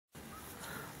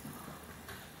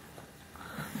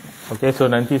Okay,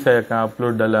 so nanti saya akan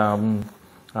upload dalam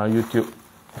YouTube,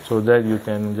 so that you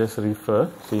can just refer.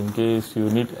 So in case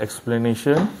you need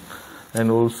explanation,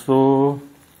 and also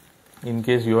in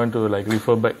case you want to like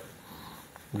refer back.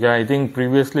 Yeah, I think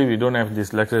previously we don't have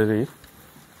this luxury.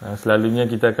 Selalunya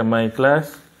kita akan main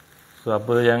kelas, so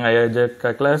apa yang I ajar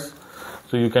kat kelas,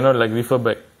 so you cannot like refer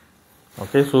back.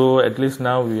 Okay, so at least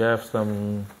now we have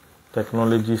some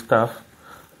technology stuff.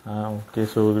 Okay,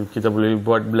 so kita boleh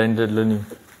buat blended learning.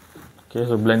 Okay,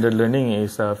 so blended learning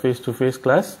is a face-to-face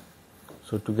class,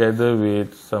 so together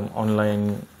with some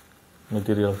online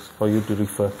materials for you to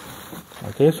refer.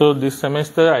 Okay, so this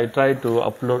semester I try to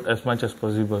upload as much as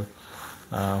possible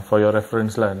for your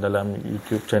reference lah dalam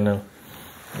YouTube channel.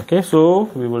 Okay, so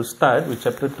we will start with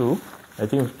chapter 2. I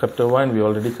think chapter 1 we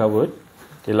already covered.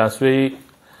 Okay, last week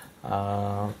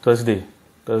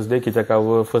Thursday kita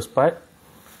cover first part,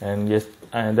 and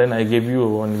then I gave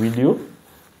you one video.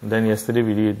 Then yesterday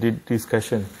we did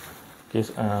discussion. Okay,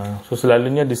 so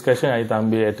selalunya discussion I tak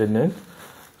ambil attendance,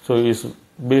 so it's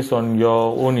based on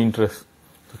your own interest.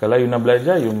 So, kalau you nak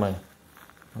belajar, you main.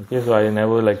 Okay, so I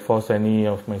never like force any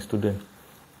of my students.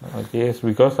 Okay, so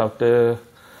because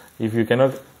if you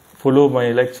cannot follow my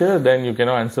lecture, then you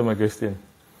cannot answer my question,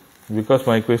 because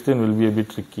my question will be a bit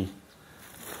tricky.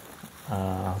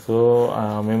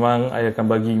 Memang I akan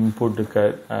bagi input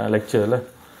dekat lecture lah.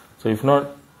 So if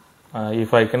not,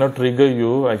 if I cannot trigger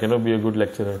you, I cannot be a good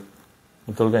lecturer.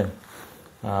 Betul kan?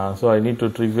 So I need to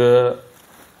trigger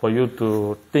for you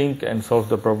to think and solve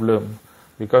the problem,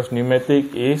 because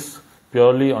pneumatic is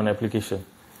purely on application.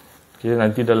 Okay,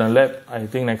 nanti dalam lab, I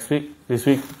think this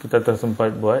week kita tak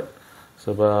sempat buat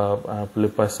sebab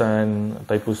pelepasan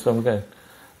typusum kan.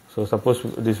 So suppose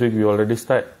this week we already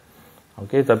start.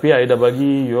 Okay, tapi I dah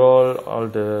bagi you all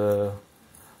the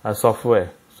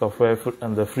software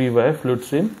and the freeware fluid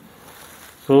sim.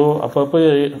 So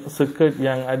apa-apa circuit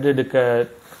yang ada dekat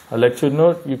lecture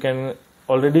note, you can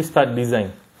already start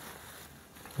design.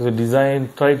 So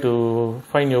design, try to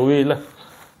find your way lah.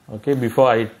 Okay, before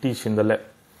I teach in the lab.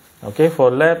 Okay, for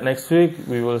lab next week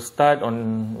we will start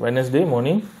on Wednesday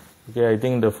morning. Okay, I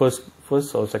think the first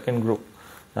or second group.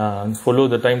 Follow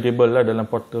the timetable lah dalam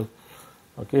portal.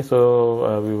 Okay, so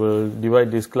we will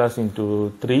divide this class into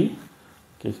 3.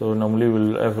 Okay, so normally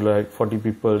we'll have like 40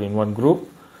 people in one group.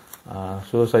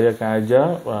 So saya akan ajar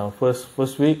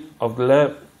first week of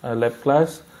the lab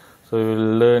class. So we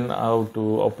will learn how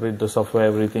to operate the software,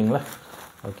 everything lah.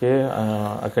 Okay,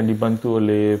 akan dibantu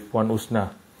oleh Puan Usna.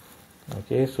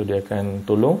 Okay, so dia akan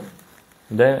tolong.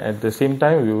 Then at the same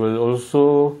time we will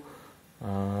also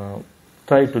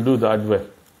try to do the hardware.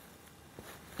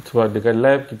 Sebab dekat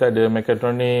lab kita ada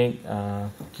mechatronic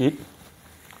kit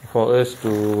for us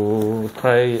to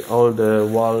try all the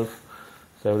valve,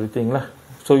 everything lah.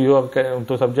 So you akan,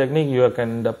 untuk subjek ni you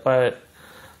akan dapat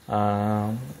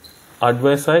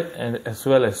hardware side and as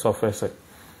well as software side.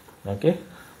 Okay,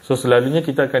 so selalunya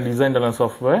kita akan design dalam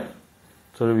software,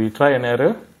 so we try and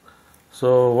error.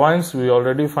 So once we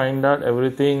already find out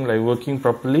everything like working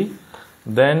properly,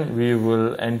 then we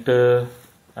will enter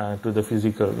to the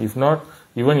physical. If not,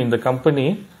 even in the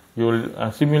company you will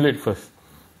simulate first.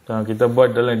 Kita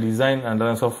buat dalam design and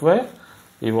dalam software,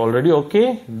 if already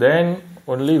okay, then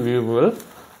only we will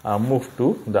move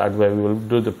to the hardware. We will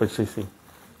do the purchasing.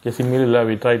 Okay,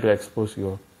 similarly we try to expose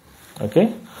you.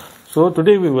 Okay, so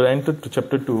today we will enter to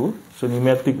chapter 2. So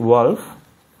pneumatic valve.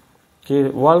 Okay,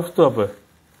 valve tu apa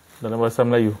dalam bahasa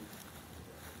Melayu?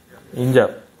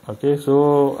 Injap. Okay,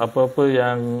 so apa-apa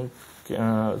yang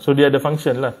so dia ada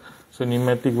function lah. So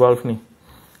pneumatic valve ni.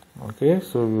 Okay,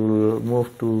 so we will move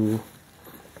to.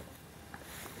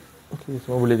 Okay,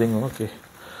 semua boleh tengok.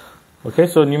 Okay,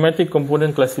 so pneumatic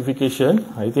component classification.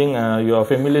 I think you are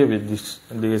familiar with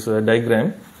this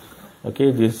diagram.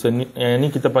 Okay, this ni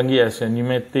kita panggil as a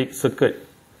pneumatic circuit.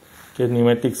 Okay,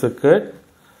 pneumatic circuit.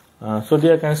 So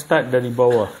dia akan start dari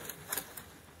bawah.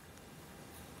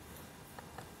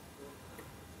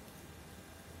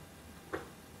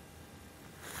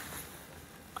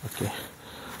 Okay,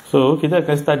 so kita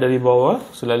akan start dari bawah.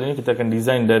 Selalunya kita akan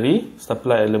design dari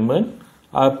supply element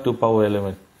up to power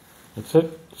element.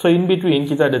 So in between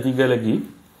kita ada 3 lagi.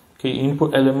 Okay,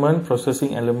 input element,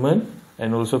 processing element,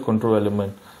 and also control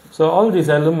element. So all these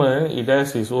element, it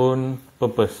has its own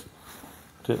purpose.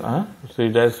 So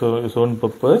it has its own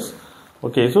purpose.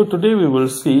 Okay, so today we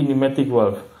will see pneumatic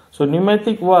valve. So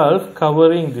pneumatic valve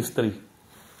covering these 3.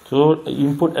 So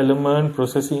input element,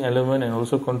 processing element, and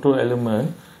also control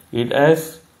element, it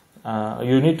has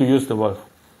you need to use the valve.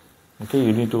 Okay,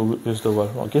 you need to use the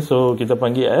valve. Okay, so kita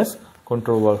panggil as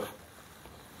control valve.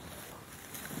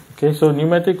 Okay, so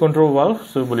pneumatic control valve,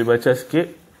 so boleh baca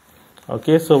sikit.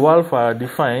 Okay, so valve are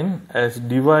defined as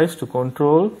device to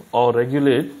control or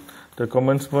regulate the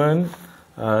commencement,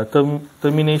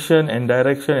 termination and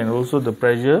direction, and also the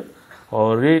pressure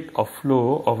or rate of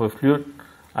flow of a fluid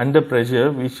under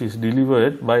pressure, which is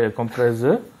delivered by a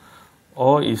compressor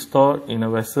or is stored in a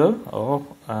vessel, or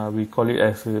we call it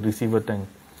as a receiver tank.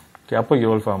 Okay, apa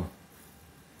you all faham?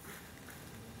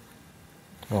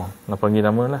 Oh, nak panggil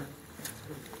nama lah.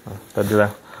 Tak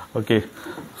adalah. Okay,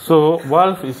 so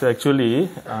valve is actually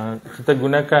kita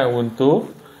gunakan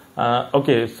untuk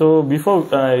okay, so before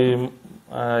I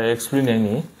explain yang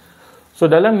ni,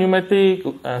 so dalam pneumatic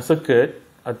circuit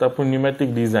ataupun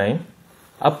pneumatic design,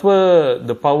 apa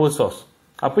the power source?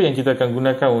 Apa yang kita akan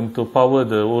gunakan untuk power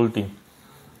the whole thing?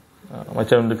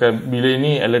 Macam dekat bilik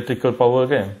ni electrical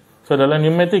power kan. So dalam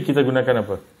pneumatic kita gunakan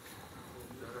apa?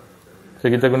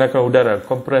 So kita gunakan udara,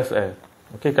 compressed air.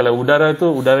 Okay, kalau udara tu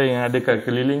udara yang ada kat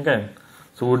keliling kan.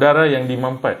 So udara yang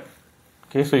dimampat.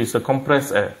 Okay, so it's a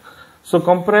compressed air. So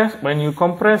when you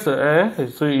compress the air,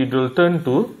 so it will turn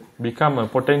to become a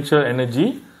potential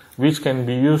energy which can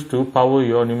be used to power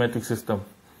your pneumatic system.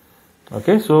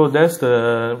 Okay, so that's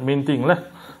the main thing lah.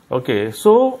 Okay,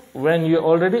 so when you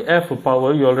already have a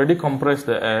power, you already compress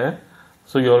the air,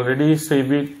 so you already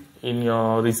save it in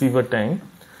your receiver tank.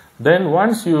 Then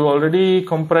once you already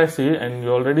compress it and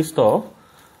you already store,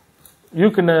 you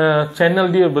kena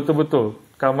channel dia betul-betul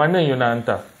kat mana you nak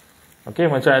hantar. Okay,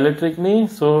 macam elektrik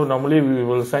ni, so normally we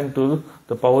will send to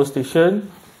the power station.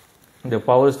 The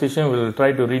power station will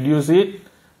try to reduce it,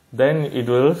 then it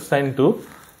will send to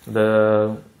the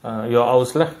your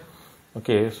house lah.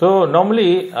 Okay, so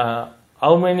normally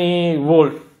how many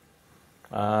volt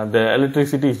the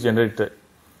electricity is generated?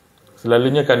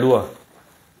 Selalunya kat luar.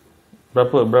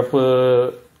 Berapa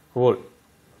volt?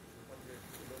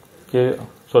 Okay,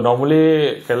 so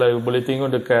normally kalau boleh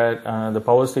tengok dekat the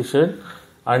power station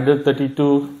under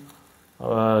 32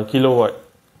 kilovolt.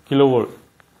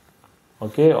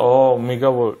 Okay, or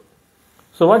megavolt.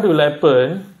 So what will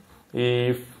happen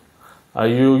if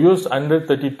you use under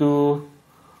 32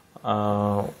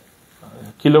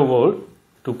 kilovolt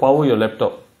to power your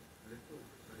laptop?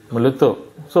 Meletup.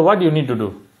 So what do you need to do?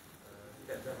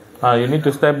 You need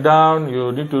to step down,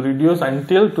 you need to reduce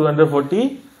until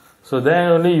 240, so then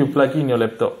only you plug in your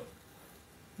laptop.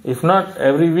 If not,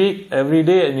 every week, every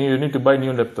day, you need to buy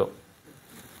new laptop.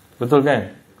 Betul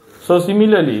kan? So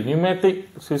similarly,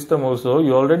 pneumatic system also,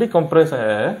 you already compress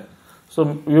air, so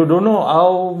you don't know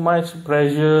how much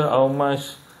pressure, how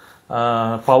much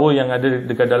power yang ada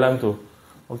dekat dalam tu.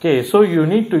 Okay, so you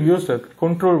need to use a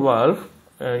control valve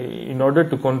in order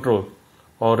to control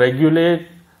or regulate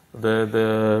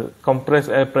the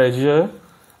compressed air pressure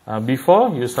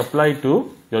before you supply to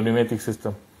your pneumatic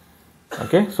system.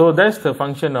 Okay, so that's the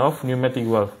function of pneumatic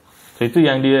valve. So itu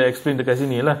yang dia explain dekat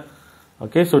sini lah.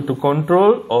 Okay, so to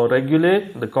control or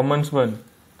regulate the commencement,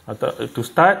 atau to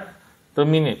start,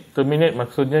 terminate. Terminate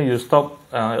maksudnya you stop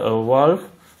a valve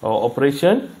or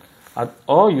operation,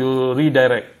 or you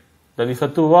redirect. Dari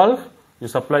satu valve you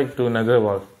supply to another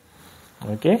valve.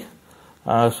 Okay,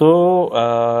 so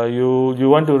you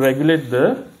want to regulate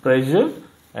the pressure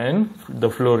and the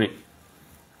flow rate.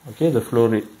 Okay, the flow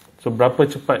rate. So berapa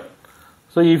cepat.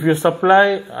 So if you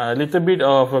supply a little bit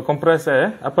of compressed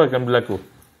air, apa akan berlaku?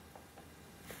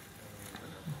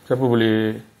 Siapa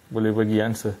boleh bagi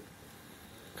answer?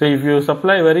 So if you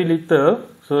supply very little,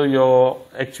 so your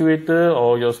actuator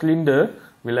or your cylinder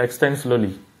will extend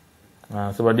slowly.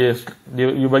 Sebab dia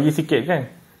you bagi sikit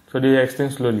kan, so dia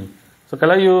extend slowly. So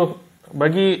kalau you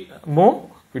bagi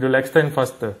more, it will extend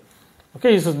faster.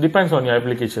 Okay, it depends on your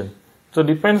application. So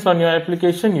depends on your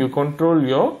application, you control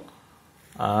your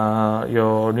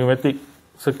pneumatic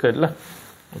circuit lah.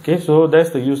 Okay, so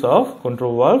that's the use of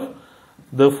control valve.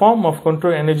 The form of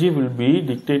control energy will be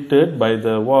dictated by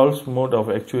the valve's mode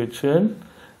of actuation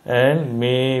and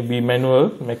may be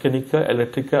manual, mechanical,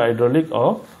 electrical, hydraulic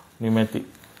or pneumatic.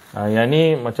 Yang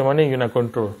ni macam mana you nak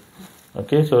control.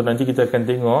 Okay, so nanti kita akan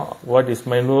tengok what is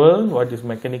manual, what is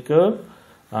mechanical.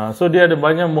 So dia ada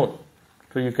banyak mode.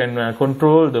 So you can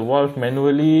control the valve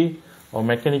manually or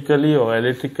mechanically or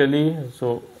electrically.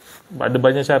 So ada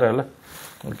banyak cara lah.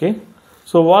 Okay,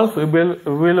 so valve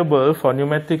available for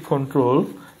pneumatic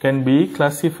control can be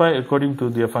classified according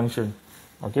to their function.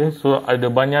 Okay, so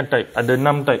ada banyak type, ada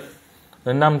 6 type.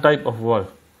 The 6 type of valve.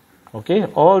 Okay,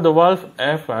 all the valve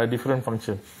have a different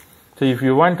function. So if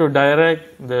you want to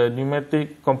direct the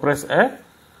pneumatic compressed air,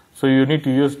 so you need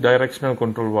to use directional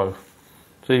control valve.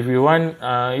 So if you want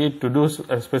it to do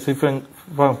a specific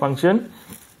function,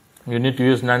 you need to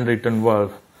use non-return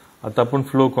valve ataupun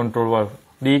flow control valve.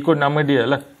 Dia ikut nama dia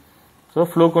lah. So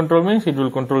flow control means it will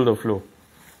control the flow.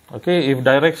 Okay, if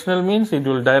directional means it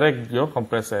will direct your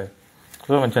compressor.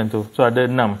 So macam tu. So ada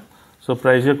 6. So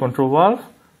pressure control valve,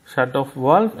 shut off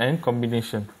valve and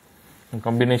combination. And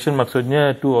combination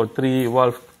maksudnya 2 or 3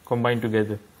 valve combined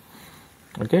together.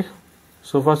 Okay.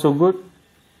 So far so good.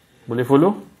 Boleh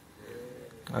follow?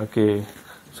 Okay.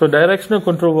 So directional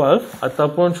control valve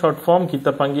ataupun short form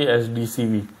kita panggil as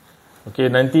DCV.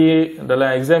 Okay, nanti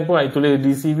dalam exam pun I tulis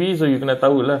DCV, so you kena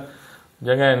tahulah.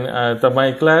 Jangan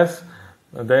terbaik kelas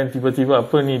dan tiba-tiba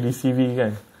apa ni DCV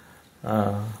kan.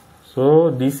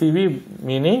 So DCV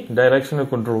meaning directional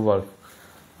control valve.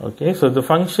 Okay, so the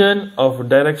function of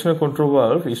directional control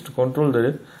valve is to control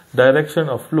the direction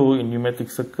of flow in pneumatic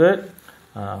circuit.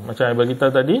 Macam I bagi tahu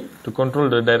tadi, to control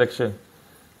the direction.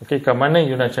 Okay, ke mana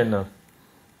unit channel.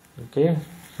 Okay,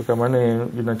 so ke mana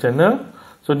unit channel.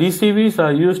 So DCVs are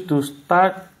used to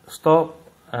start, stop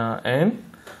and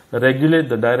regulate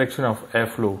the direction of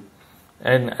airflow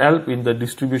and help in the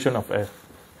distribution of air.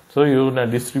 So you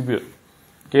nak distribute.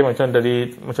 Okay, macam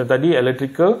tadi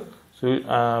electrical. So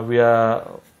we are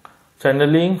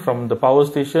channeling from the power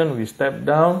station. We step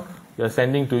down. We are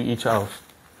sending to each house.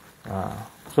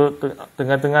 So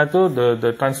tengah-tengah tu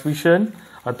the transmission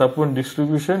ataupun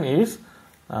distribution is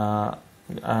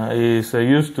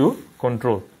used to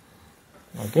control.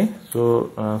 Okay, so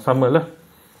sama lah.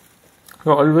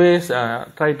 So always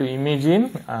try to imagine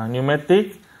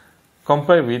pneumatic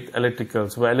compare with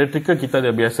electrical. Sebab electrical kita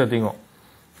dah biasa tengok.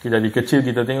 Kita dari kecil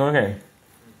kita tengok kan.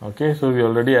 Okay, so we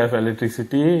already have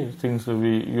electricity since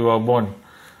you are born.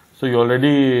 So you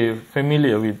already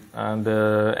familiar with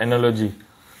the analogy.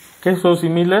 Okay, so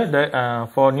similar that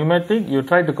for pneumatic you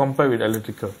try to compare with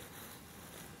electrical.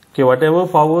 Okay, whatever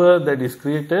power that is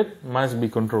created must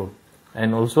be controlled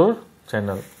and also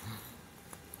channel.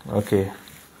 Okay,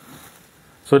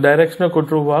 so directional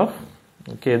control valve.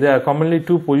 Okay, there are commonly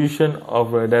 2 positions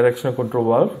of a directional control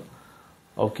valve.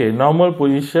 Okay, normal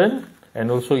position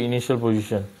and also initial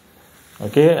position.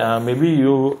 Okay, maybe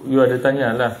you ada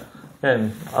tanya lah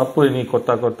kan, apa ni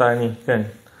kotak-kotak ni kan.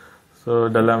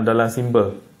 So dalam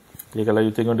simbol. Okay, kalau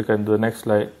you tengok dekat the next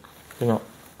slide, tengok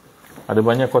ada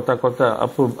banyak kotak-kotak,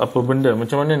 apa benda,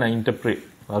 macam mana nak interpret.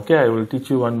 Okay, I will teach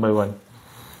you one by one.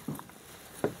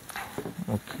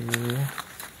 Okay.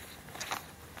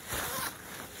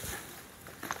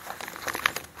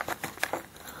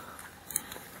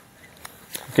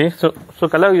 Okay, so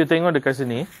kalau you tengok dekat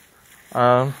sini,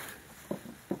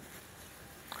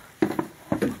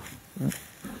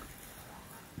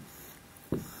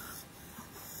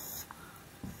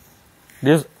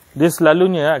 dia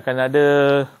selalunya akan ada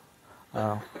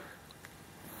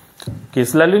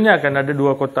selalunya akan ada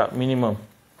 2 kotak minimum.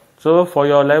 So for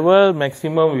your level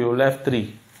maximum you will have 3.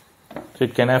 So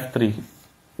it can have 3.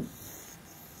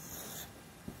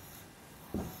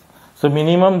 So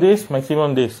minimum this,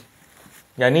 maximum this.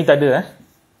 Yang ni tak ada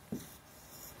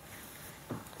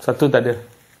satu tak ada.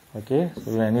 Okay,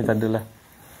 so yang ni tak ada lah.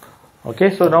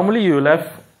 Okay, so normally you will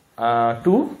have 2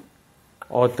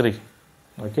 or 3.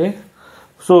 Okay,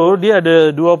 so dia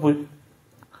ada 2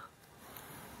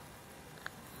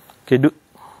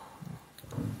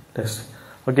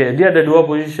 Okay, dia ada 2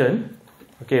 position.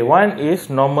 Okay, one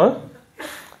is normal.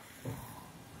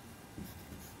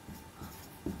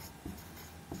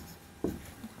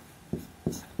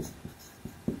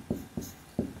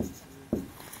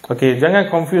 Okay, jangan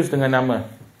confuse dengan nama.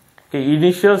 Okay,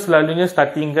 initial selalunya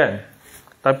starting kan.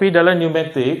 Tapi dalam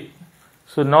pneumatic,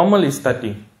 so normal is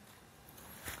starting.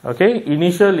 Okay,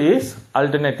 initial is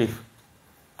alternative.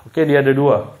 Okay, dia ada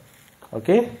 2.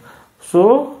 Okay,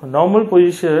 so normal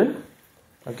position,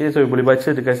 okay, so you boleh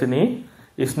baca dekat sini,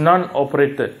 is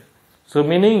non-operated. So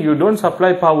meaning you don't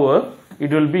supply power, it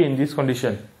will be in this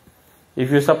condition. If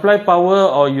you supply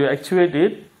power or you actuate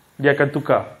it, dia akan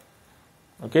tukar.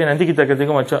 Okay, nanti kita akan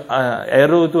tengok macam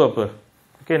arrow tu apa.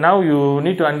 Okay, now you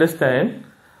need to understand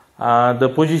the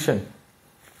position.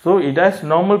 So it has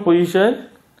normal position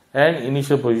and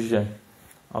initial position.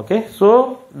 Okay,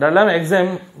 so dalam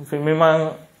exam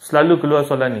memang selalu keluar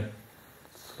soalan ni.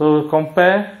 So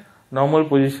compare normal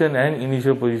position and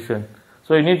initial position.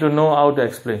 So you need to know how to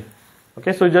explain.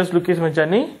 Okay, so just lukis macam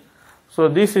ni. So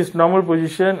this is normal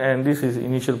position and this is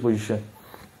initial position.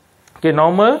 Okay,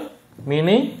 normal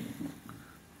meaning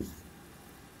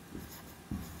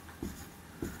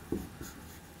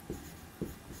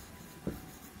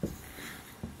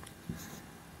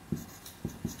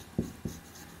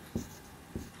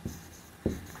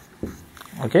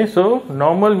okay, so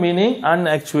normal meaning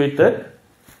unactuated,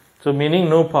 so meaning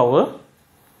no power,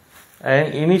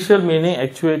 and initial meaning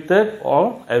actuated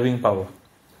or having power.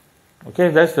 Okay,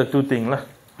 that's the 2 things lah.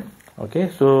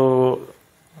 Okay, so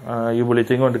you boleh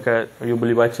tengok dekat, you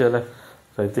boleh baca lah.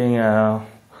 So I think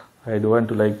I don't want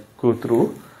to like go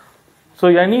through. So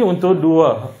yang ni untuk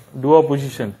dua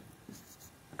position.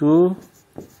 2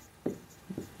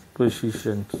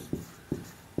 positions.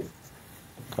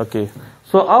 Okay.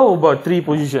 So how about 3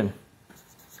 position?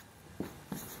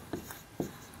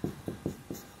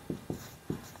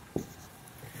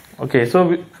 Okay,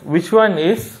 so which one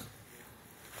is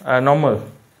normal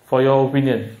for your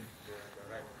opinion?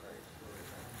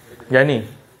 Yang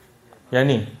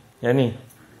ni.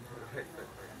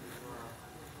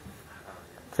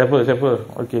 Siapa?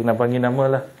 Okay, nak panggil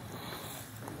nama lah.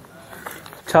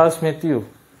 Charles Matthew.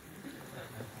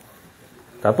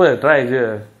 Tak apa, try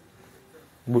je.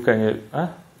 Bukannya,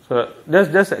 so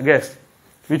just guess.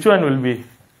 Which one will be?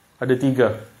 Ada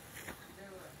 3.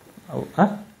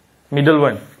 Middle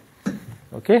one.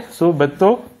 Okay, so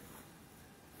betul.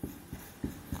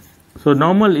 So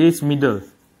normal is middle.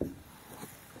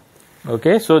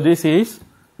 Okay, so this is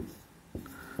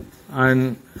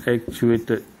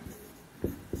unactuated.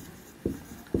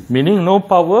 Meaning no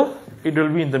power, it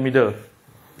will be in the middle.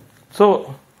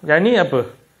 So, yang ni apa?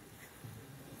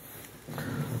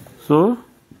 So,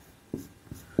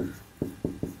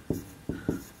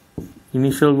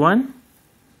 initial 1,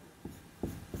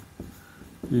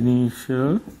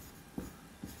 initial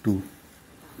 2.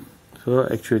 So,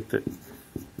 actuated.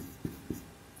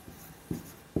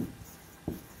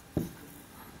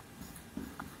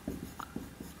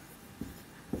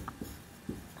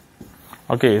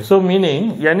 Okay, so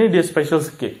meaning yang ni dia special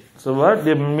sikit. Sebab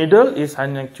the middle is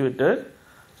unactuated.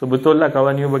 So betul lah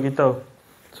kawan you bagi tahu.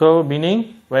 So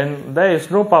meaning when there is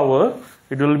no power,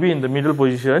 it will be in the middle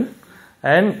position.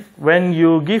 And when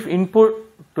you give input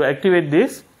to activate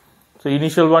this, so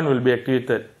initial one will be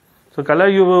activated. So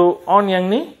kalau you on yang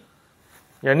ni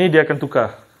dia akan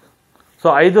tukar.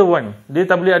 So either one, dia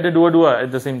tak boleh ada dua-dua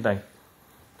at the same time.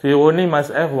 So you only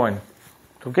must have one.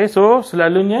 Okay, so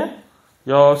selalunya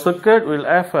your circuit will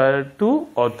have 2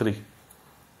 or 3.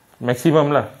 Maximum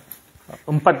lah.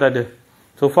 4 tak ada.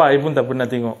 So far, I pun tak pernah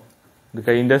tengok.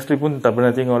 Dekat industri pun tak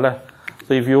pernah tengok lah.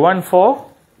 So if you want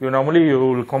 4, you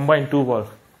will combine 2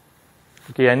 valve.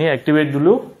 Okay, yang ni activate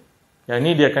dulu. Yang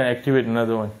ni dia akan activate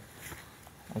another one.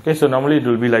 Okay, so normally it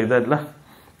will be like that lah.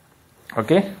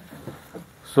 Okay.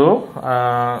 So,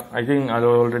 I think I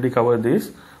already covered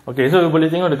this. Okay, so you boleh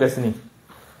tengok dekat sini.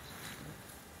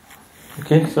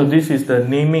 Okay, so this is the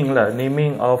naming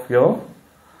of your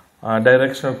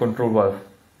directional control valve.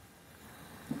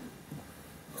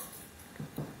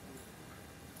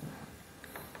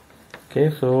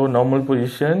 Okay, so normal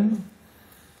position.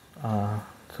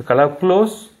 So kalau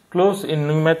close in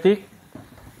pneumatic.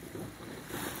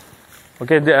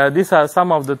 Okay, these are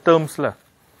some of the terms lah.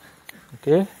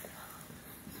 Okay,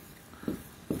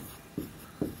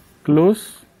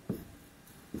 close.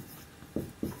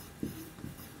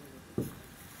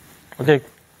 Okay,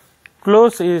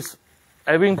 close is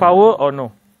having power or no?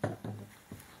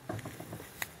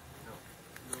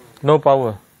 No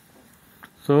power.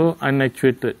 So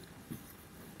unactuated.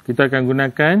 Kita akan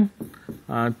gunakan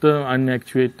term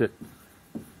unactuated.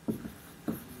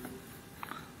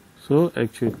 So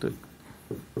actuated.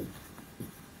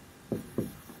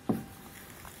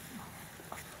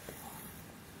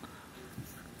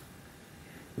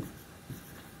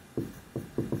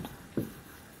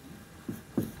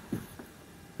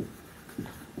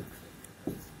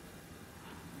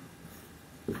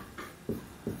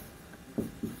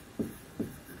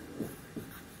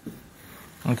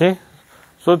 Okay,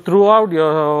 so throughout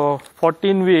your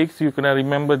 14 weeks, you can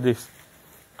remember this.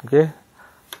 Okay,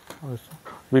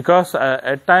 because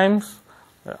at times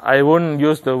I won't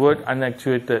use the word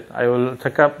unactuated. I will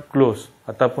cakap close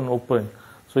ataupun open.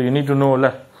 So you need to know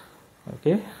lah.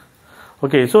 Okay,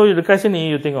 okay. So dekat sini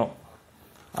you tengok.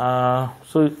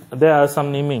 So there are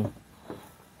some naming.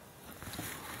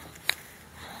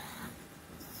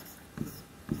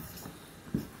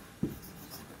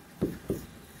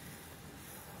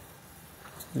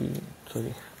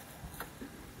 Sorry.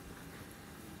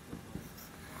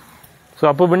 So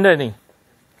apa benda ni?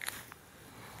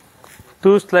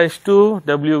 2/2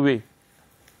 WV.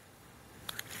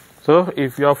 So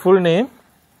if your full name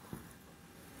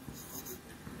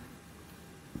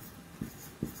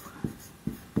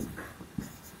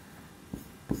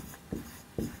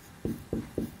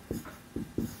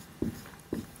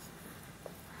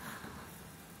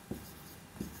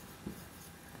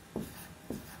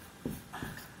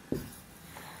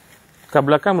kat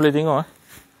belakang boleh tengok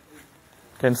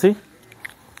can see.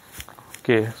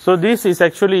 Okay, so this is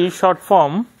actually short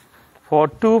form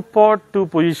for 2 port 2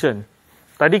 position.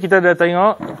 Tadi kita dah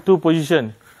tengok 2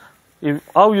 position.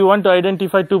 how you want to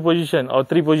identify 2 position or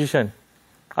 3 position?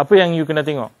 Apa yang you kena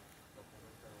tengok?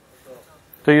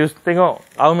 So you tengok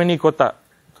how many kotak.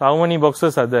 So how many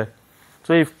boxes are there?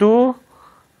 So if 2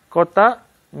 kotak,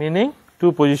 meaning 2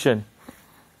 position.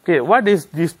 Okay, what is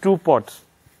these 2 pots?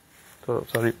 So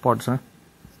sorry, pots,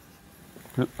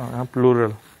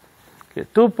 plural. Okay,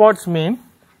 2 pots mean,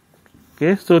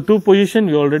 okay, so 2 position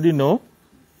you already know.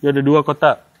 You ada 2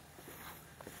 kotak.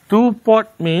 2 pot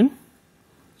mean,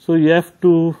 so you have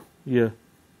 2 here.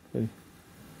 Sorry.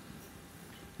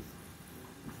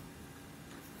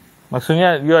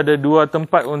 Maksudnya you ada 2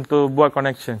 tempat untuk buat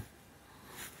connection.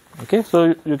 Okay,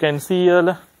 so you can see here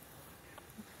lah.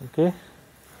 Okay.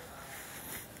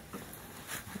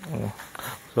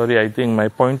 Sorry, I think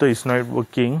my pointer is not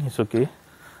working. It's okay.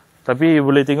 Tapi you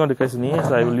boleh tengok dekat sini.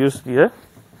 So I will use here.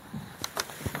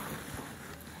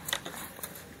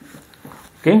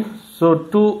 Okay, so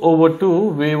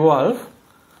 2/2 wave valve.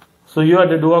 So you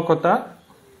ada 2 kotak,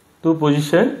 2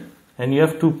 position, and you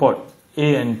have 2 port, A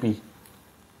and P.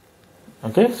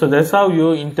 Okay, so that's how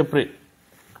you interpret.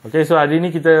 Okay, so hari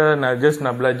ni kita nak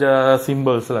belajar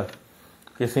symbols lah.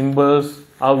 Okay, symbols,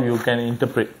 how you can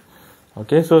interpret.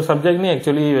 Okay, so subject ni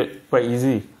actually quite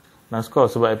easy. Nak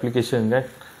score sebab application kan.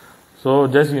 So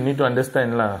just you need to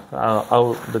understand lah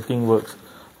how the thing works.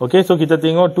 Okay, so kita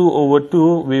tengok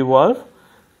 2/2 wave valve.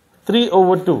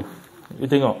 3/2. You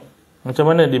tengok macam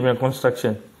mana dia punya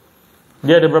construction.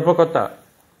 Dia ada berapa kotak?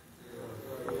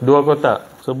 2 kotak.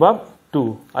 Sebab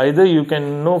 2. Either you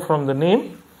can know from the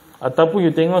name, ataupun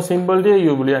you tengok simbol dia,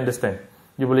 you boleh understand.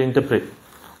 You boleh interpret.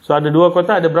 So ada 2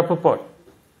 kotak, ada berapa port?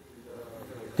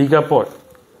 3 port.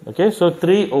 Okay, so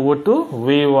 3/2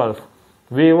 wave valve.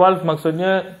 Wave valve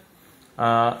maksudnya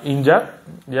injak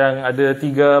yang ada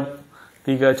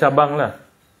 3 cabang lah,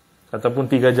 ataupun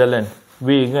 3 jalan. W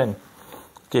kan.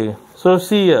 Okay, so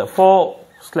see here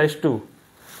 4/2.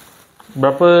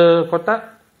 Berapa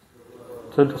kotak?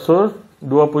 So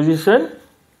 2 position,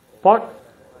 port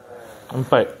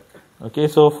 4. Okay,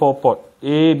 so 4 port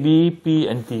A, B, P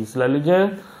and T.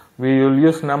 Selalunya we will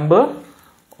use number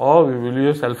or we will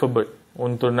use alphabet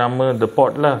untuk nama the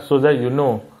port lah, so that you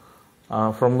know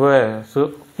from where.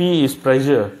 So P is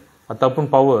pressure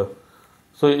ataupun power.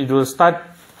 So it will start.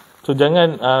 So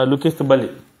jangan lukis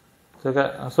terbalik.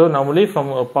 So normally from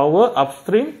a power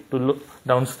upstream to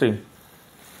downstream.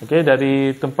 Okay,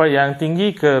 dari tempat yang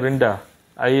tinggi ke rendah,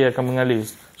 air akan mengalir.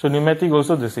 So pneumatic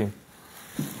also the same.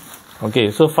 Okay,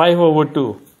 so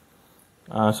 5/2.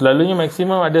 Selalunya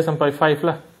maksimum ada sampai 5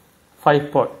 lah.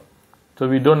 5 port. So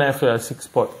we don't have 6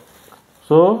 port.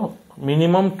 So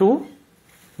minimum 2,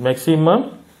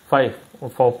 maximum 5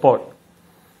 for port.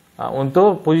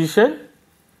 Untuk position,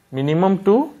 minimum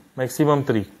 2, maximum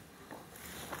 3.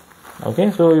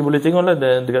 Okay, so you boleh tengok lah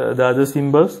the other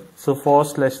symbols. So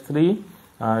 4/3,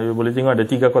 you boleh tengok ada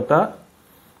 3 kotak.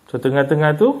 So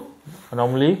tengah-tengah tu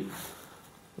normally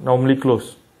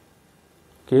close.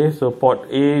 Okay, so port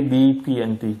A, B, P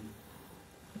and T.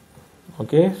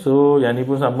 Okay, so yang ni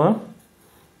pun sama.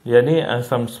 Yang ni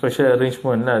some special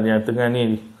arrangement lah. Yang tengah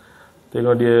ni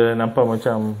tengok dia nampak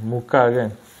macam muka kan.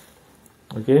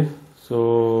 Okay,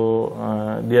 so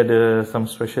dia ada some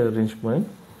special arrangement.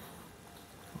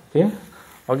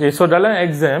 Okay, so dalam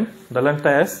exam, dalam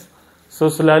test,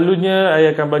 so selalunya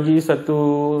saya akan bagi satu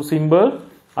simbol,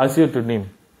 ask you to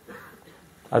name.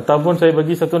 Ataupun saya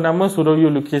bagi satu nama, suruh you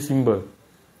lukis simbol.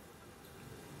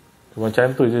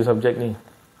 Macam tu je subjek ni.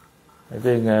 I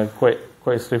think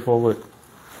quite straightforward.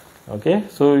 Okay,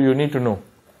 so you need to know.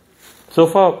 So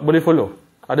far boleh follow?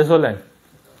 Ada soalan?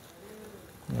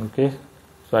 Okay,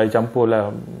 so I campur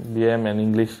lah BM and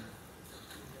English.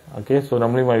 Okay, so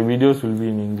normally my videos will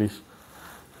be in English.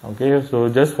 Okay,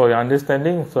 so just for your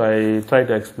understanding, so I try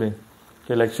to explain.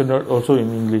 Okay, lecture note also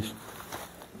in English.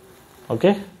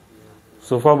 Okay,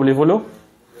 so far boleh follow?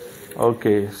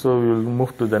 Okay, so we'll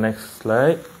move to the next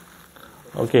slide.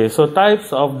 Okay, so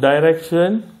types of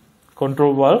direction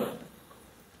control valve.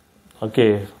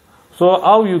 Okay, so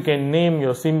how you can name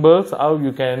your symbols, how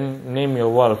you can name your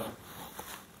valve.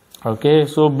 Okay,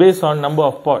 so based on number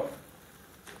of port.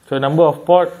 So number of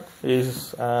port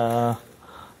is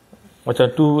macam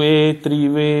 2-way,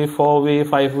 3-way, 4-way,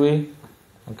 5-way.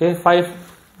 Okay,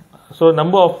 5. So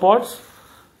number of ports,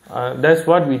 that's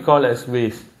what we call as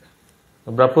ways.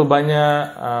 Berapa banyak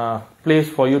place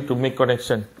for you to make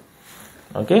connection.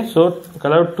 Okay, so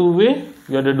kalau 2-way,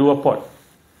 you ada 2 port.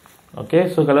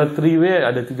 Okay, so kalau 3-way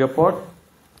ada 3 port.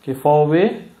 Okay,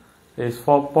 4-way is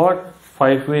 4 port.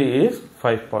 5-way is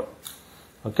 5 port.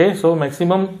 Okay, so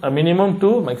minimum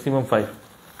 2, maximum 5.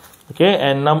 Okay,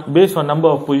 and based on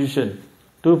number of position,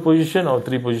 2 position or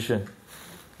 3 position.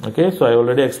 Okay, so I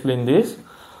already explained this.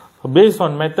 Based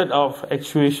on method of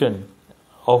actuation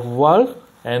of valve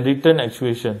and return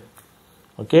actuation.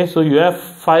 Okay, so you have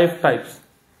 5 types.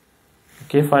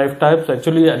 Okay, 5 types.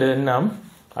 Actually ada 6.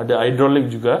 Ada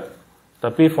hydraulic juga.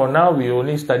 Tapi for now we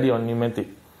only study on pneumatic.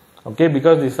 Okay,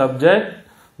 because the subject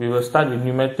we will start with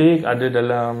pneumatic. Ada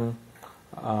dalam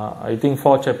I think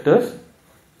 4 chapters.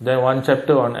 Then 1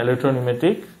 chapter on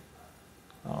electro-pneumatic.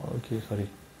 Okay, sorry.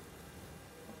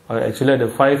 Actually ada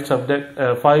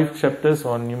 5 chapters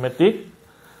on pneumatic.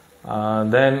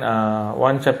 Then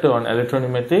 1 chapter on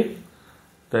electro-pneumatic.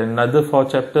 Then another 4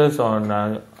 chapters on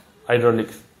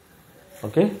hydraulics.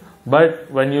 Okay, but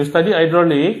when you study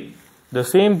hydraulic, the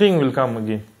same thing will come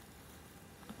again.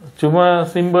 Cuma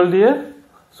symbol dia.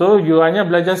 So you hanya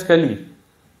belajar sekali.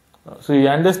 So you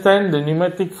understand the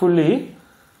pneumatic fully.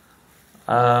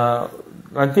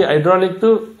 Nanti hydraulic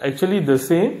tu actually the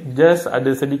same, just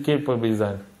ada sedikit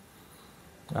perbezaan.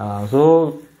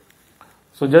 So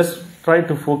just try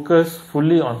to focus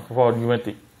fully on for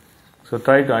pneumatic. So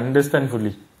try to understand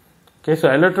fully. Okay, so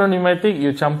electro-pneumatic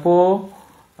you campur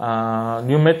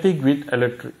pneumatic with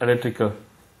electrical.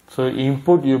 So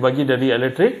input you bagi dari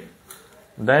electric,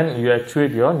 then you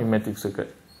actuate your pneumatic circuit.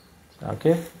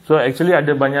 Okay, so actually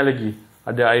ada banyak lagi.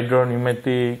 Ada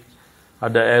hydro-pneumatic,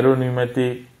 ada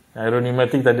aero-pneumatic.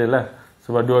 Aero-pneumatic tak adalah,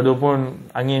 sebab dua-dua pun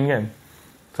angin kan.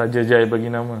 Saja je bagi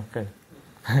nama kan.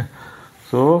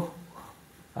 So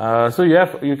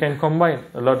you can combine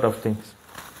a lot of things.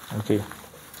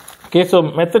 Okay, so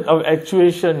method of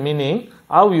actuation meaning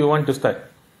how you want to start.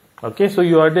 Okay, so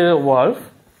you ada valve.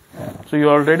 So you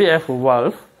already have a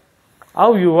valve.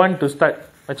 How you want to start?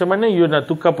 Macam mana you nak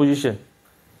tukar position?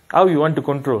 How you want to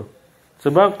control?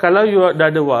 Sebab kalau you dah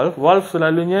ada valve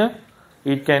selalunya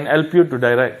it can help you to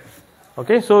direct.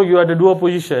 Okay, so you ada 2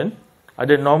 position.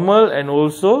 Ada normal and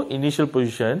also initial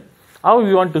position. How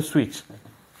you want to switch?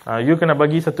 You kena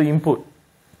bagi satu input.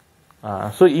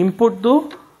 So input tu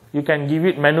you can give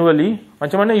it manually.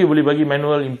 Macam mana you boleh bagi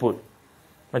manual input?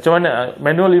 Macam mana?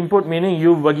 Manual input meaning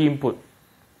you bagi input.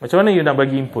 Macam mana you nak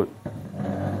bagi input?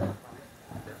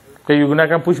 Okay, you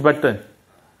gunakan push button.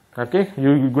 Okay,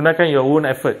 you gunakan your own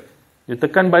effort. You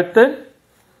tekan button,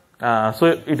 so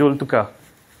it will tukar.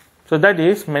 So that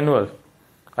is manual.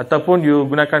 Ataupun you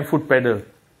gunakan foot pedal.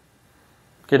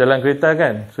 Okay, dalam kereta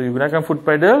kan. So you gunakan foot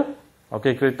pedal.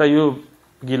 Okay, kereta you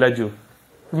pergi laju.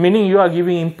 Meaning you are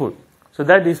giving input. So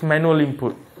that is manual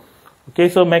input. Okay,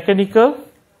 so mechanical.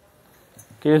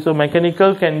 Okay, so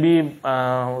mechanical can be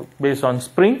based on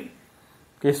spring.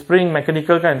 Okay, spring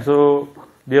mechanical kan. So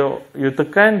you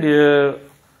tekan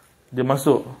dia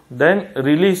masuk. Then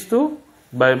release tu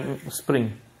by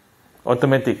spring.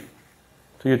 Automatic.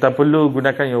 So you tak perlu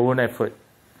gunakan your own effort.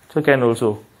 So can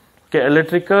also. Okay,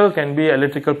 electrical can be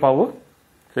electrical power.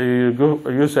 So you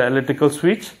use an electrical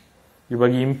switch. You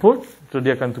bagi input, so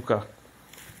dia akan tukar.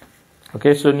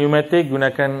 Okay, so pneumatic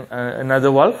gunakan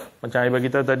another valve. Macam saya bagi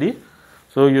tahu tadi.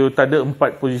 So you tak ada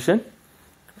 4 position.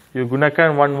 You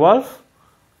gunakan 1 valve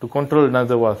to control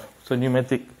another valve. So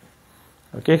pneumatic.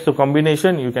 Okay, so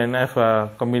combination you can have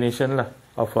a combination lah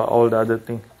of all the other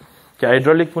things. Okay,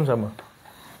 hydraulic pun sama.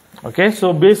 Okay,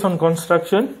 so based on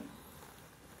construction.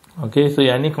 Okay, so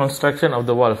yang ni construction of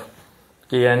the valve.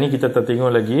 Okay, yang ni kita tak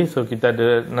tengok lagi. So kita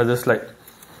ada another slide.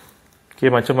 Okay,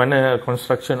 macam mana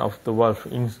construction of the valve,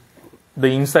 the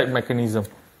inside mechanism.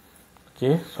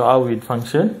 Okay, so how it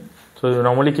function. So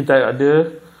normally kita ada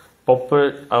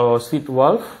poppet or seat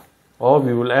valve, or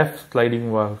we will have sliding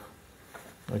valve.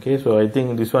 Okay, so I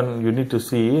think this one you need to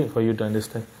see for you to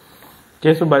understand.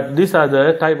 Okay, so but these are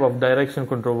the type of direction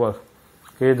control valve.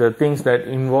 Okay, the things that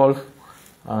involve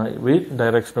with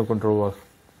directional control valve.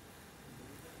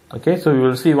 Okay, so we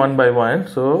will see one by one.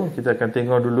 So kita akan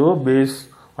tengok dulu based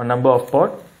on number of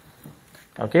port.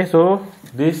 Okay, so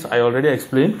this I already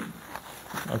explained.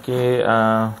 Okay,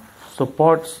 so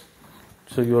ports,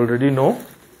 so you already know.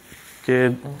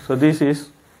 Okay, so this is,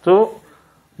 so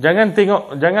jangan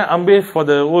ambil for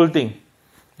the whole thing.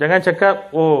 Jangan cakap,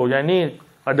 oh yang ni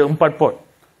ada 4 port.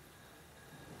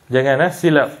 Jangan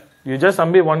silap. You just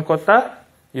ambil 1 kotak,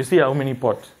 you see how many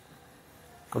ports.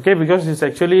 Okay, because it's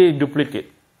actually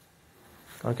duplicate.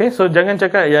 Okay, so jangan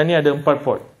cakap yang ni ada 4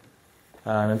 port.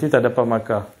 Nanti tak dapat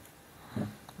markah.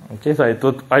 Okay, so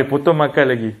I potong markah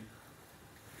lagi.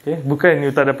 Okay, bukan you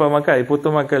tak dapat markah, I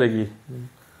potong markah lagi.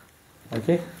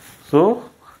 Okay, so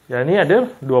yang ni ada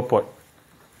 2 port.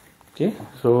 Okay,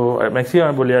 so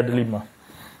maximum boleh ada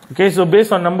 5. Okay, so based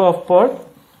on number of port,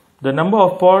 the number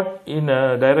of port in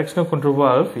a directional control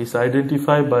valve is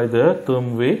identified by the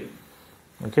term way.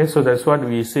 Okay, so that's what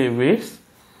we say ways.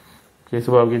 Okay,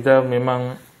 sebab kita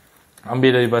memang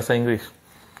ambil dari bahasa Inggeris.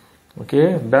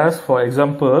 Okay, thus for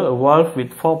example, a valve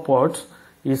with 4 ports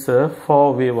is a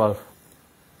 4-way valve.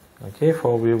 Okay,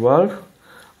 4-way valve.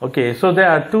 Okay, so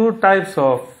there are 2 types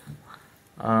of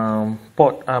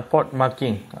port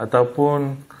marking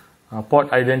ataupun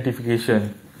port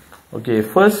identification. Okay,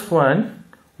 first one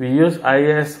we use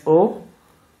ISO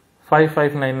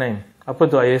 5599. Apa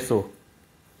tu ISO?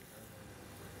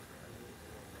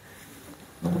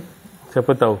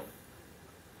 Siapa tahu?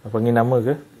 Panggil nama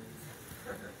ke?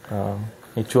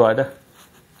 Ni cuak dah.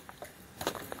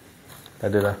 Tak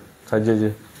ada lah, saja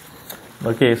je.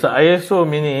 Okay, so ISO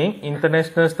meaning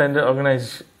International Standard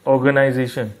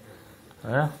Organization.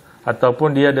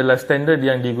 Ataupun dia adalah standard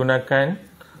yang digunakan.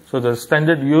 So the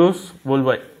standard used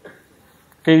worldwide.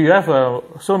 Okay, you have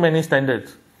so many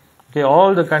standards. Okay,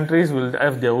 all the countries will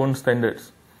have their own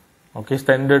standards. Okay,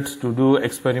 standards to do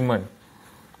experiment.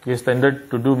 Okay,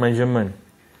 standard to do measurement.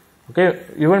 Okay,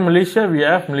 even Malaysia, we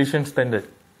have Malaysian standard.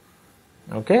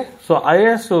 Okay, so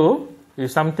ISO is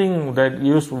something that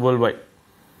used worldwide.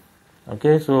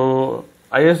 Okay, so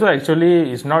ISO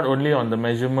actually is not only on the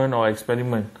measurement or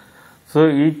experiment. So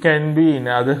it can be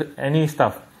in any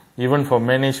stuff, even for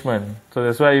management. So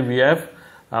that's why we have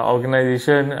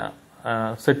organization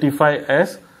certified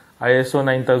as ISO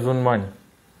 9001.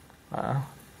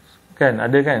 Kan,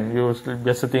 ada kan? You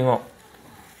biasa tengok.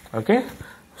 Okay,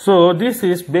 so this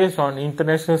is based on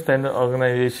International Standard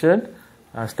Organization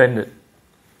standard.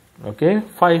 Okay,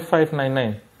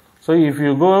 5599. So if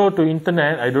you go to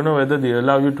internet, I don't know whether they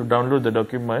allow you to download the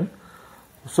document.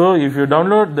 So if you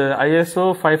download the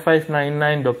ISO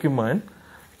 5599 document,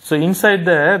 so inside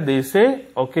there they say,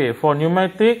 okay, for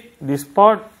pneumatic, this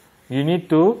port you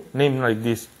need to name like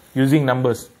this using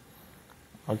numbers.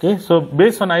 Okay, so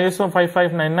based on ISO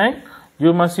 5599,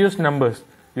 you must use numbers.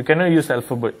 You cannot use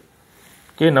alphabet.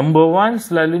 Okay, number 1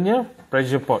 selalunya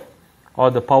pressure port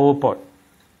or the power port.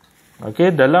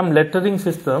 Okay, dalam lettering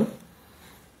system,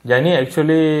 yang ni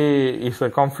actually is a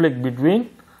conflict between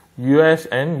US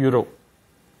and Europe.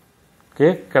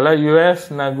 Okay, kalau US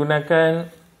nak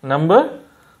gunakan number,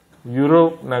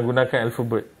 Europe nak gunakan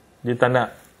alphabet. Dia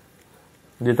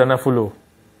tak nak follow.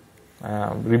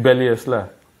 Rebellious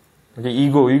lah. Okay,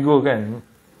 ego kan.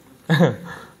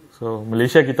 So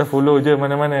Malaysia kita follow je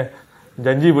mana-mana.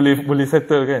 Janji boleh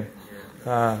settle kan.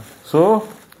 So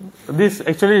this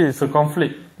actually is a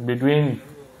conflict between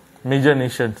major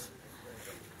nations.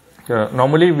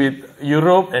 Normally with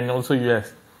Europe and also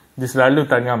US, this selalu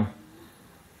tangam.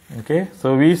 Okay,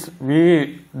 so we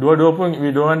dua-dua pun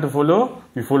we don't want to follow,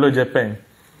 we follow Japan.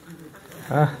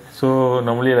 So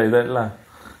normally like that lah.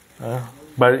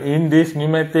 But in this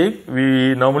pneumatic,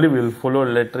 we normally will follow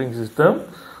lettering system,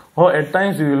 or at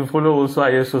times we will follow also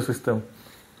ISO system.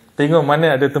 Tengok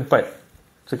mana ada tempat.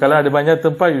 So kalau ada banyak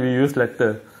tempat, we use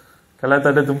letter. Kalau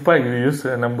tak ada tempat, we use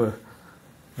a number.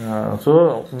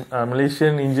 So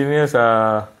Malaysian engineers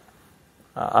are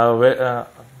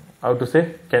how to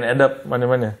say, can adapt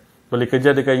mana-mana. Boleh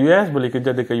kerja dekat US, boleh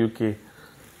kerja dekat UK.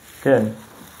 Kan?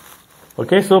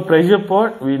 Okay, so pressure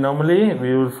port, we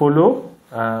will follow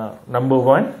number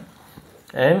 1.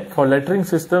 And for lettering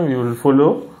system, we will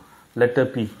follow letter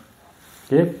P.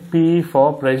 Okay, P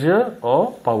for pressure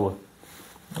or power.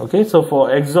 Okay, so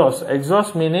for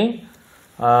exhaust meaning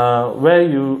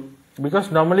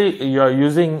because normally you are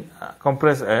using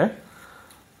compressed air.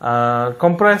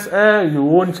 Compressed air, you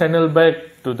won't channel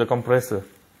back to the compressor.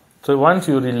 So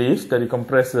once you release the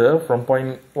compressor from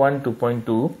point 1 to point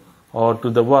 2 or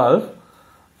to the valve,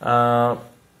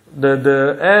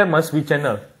 the air must be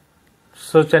channeled.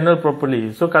 So channel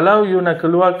properly. So kalau you nak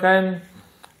keluarkan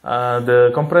the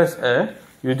compressed air,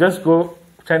 you just go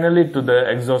channel it to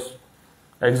the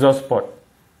exhaust port.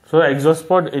 So exhaust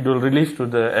port, it will release to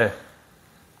the air.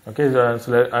 Okay, so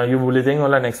you boleh tengok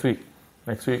lah next week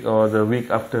or the week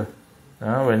after.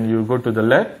 When you go to the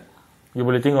lab, you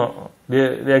boleh tengok.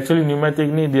 Dia actually pneumatic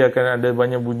ni dia akan ada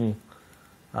banyak bunyi.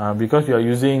 Because you are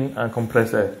using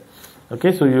compressed air.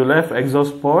 Okay, so you left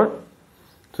exhaust port.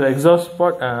 So exhaust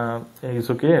port is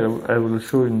okay. I will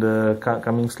show in the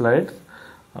coming slides.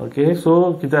 Okay,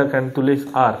 so kita akan tulis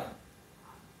R.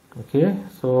 Okay,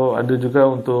 so ada juga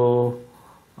untuk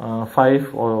 5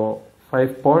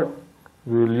 port,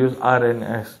 we will use R and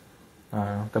S.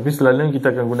 Tapi selalunya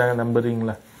kita akan gunakan numbering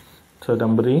lah. So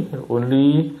numbering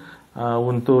only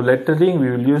untuk lettering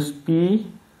we will use P,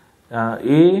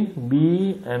 A, B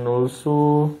and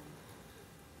also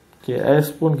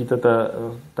S pun kita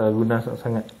tak guna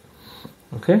sangat.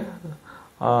 Okay.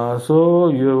 So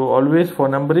you always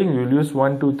for numbering you will use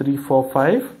 1, 2, 3,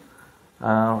 4,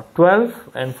 5.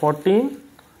 12 and 14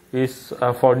 is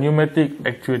for pneumatic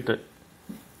actuated.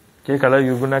 Okay, kalau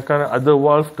you gunakan other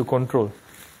valve to control.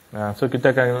 So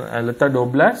kita akan letak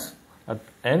 12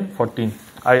 and 14.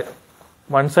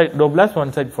 One side 12,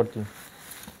 one side 14.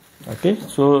 Okay,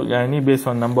 so yang ni based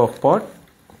on number of port.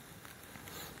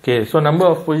 Okay, so number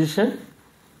of position.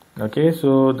 Okay,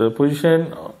 so the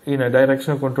position in a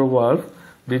directional control valve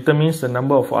determines the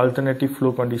number of alternative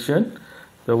flow condition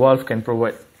the valve can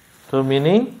provide. So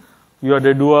meaning you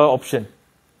ada dua option.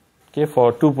 Okay,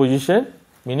 for two position,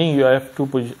 meaning you have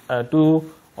two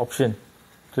option.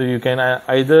 So you can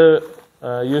either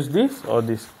use this or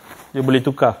this. You boleh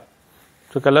tukar.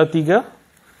 So kalau tiga,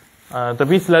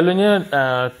 tapi selalunya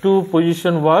two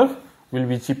position valve will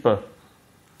be cheaper.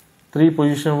 Three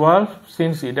position valve,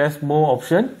 since it has more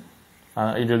option,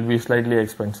 it will be slightly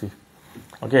expensive.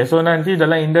 Okay, so nanti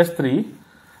dalam industri,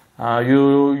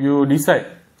 you decide.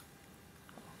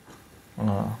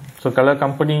 So kalau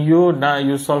company you nak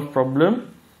you solve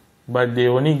problem, but they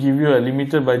only give you a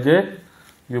limited budget,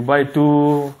 you buy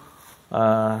two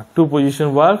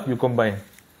position valve, you combine.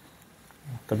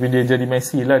 Tapi dia jadi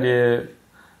messy lah, dia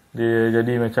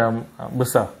jadi macam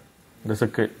besar the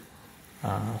circuit.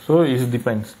 So it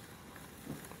depends.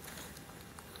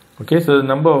 Okay, so the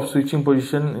number of switching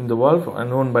position in the valve are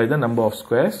known by the number of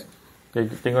squares. Okay,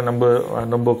 tengok number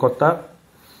kotak.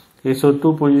 Okay, so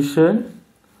two position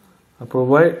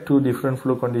provide two different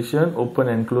flow condition,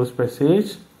 open and closed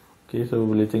passage. Okay, so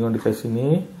boleh tengok dekat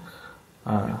sini.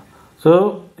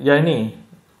 So yang ni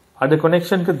ada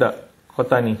connection ke tak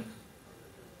kotak ni?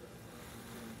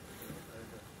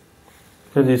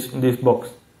 So this box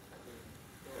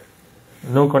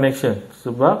no connection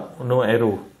sebab no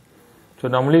arrow. So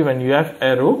normally when you have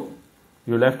arrow,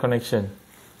 you will have connection.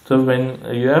 So when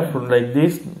you have like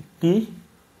this T,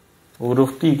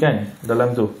 huruf T kan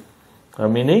dalam tu,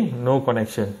 meaning no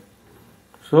connection.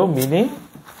 So meaning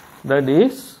that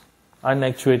is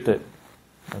unactuated.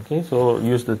 Okay, so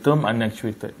use the term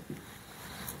unactuated.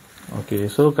 Okay,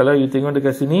 so kalau you tengok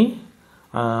dekat sini,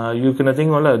 you kena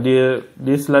tengok lah, dia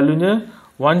selalunya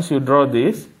once you draw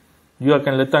this, you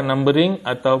akan letak numbering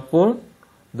ataupun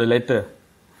the letter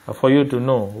for you to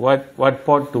know what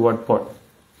port to what port.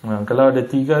 Kalau ada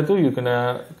tiga tu, you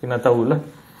kena tahulah.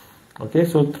 Okay,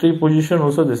 so three position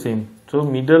also the same. So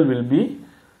middle will be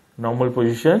normal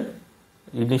position,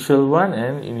 initial 1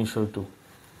 and initial 2.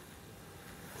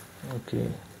 Okay.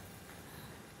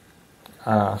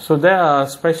 So there are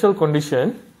special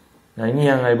condition. Ini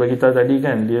yang I bagi tahu tadi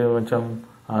kan, dia macam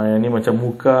yang ni macam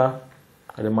muka,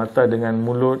 ada mata dengan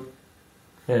mulut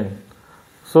kan.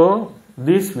 So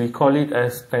this we call it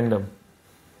as tandem.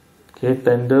 Okay,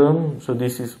 tandem. So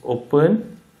this is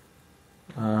open,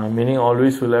 meaning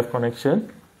always will have connection.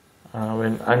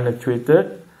 When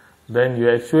unactuated, then you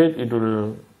actuate, it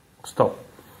will stop.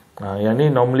 Yang ni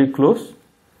normally closed.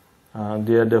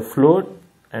 They are the float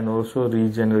and also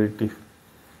regenerative.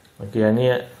 Okay, yang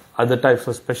ni other types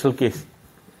of special case.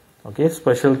 Okay,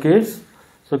 special case.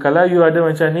 So kalau you ada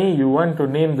macam ni, you want to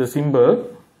name the symbol,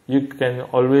 you can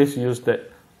always use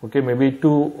that. Okay, maybe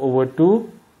 2/2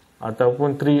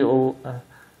 ataupun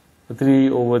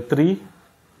 3/3.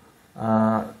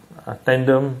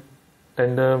 Tandem,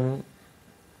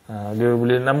 dia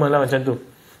boleh nama lah macam tu.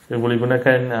 Dia boleh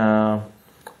gunakan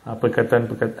perkataan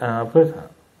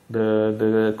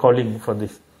the calling for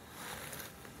this.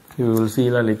 You will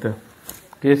see lah later.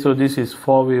 Okay, so this is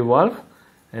 4-way valve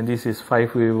and this is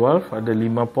 5-way valve, ada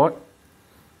 5 port.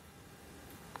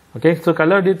 Okay, so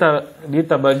kalau dia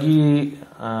tak bagi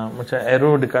macam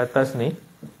arrow dekat atas ni,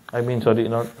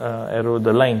 not arrow,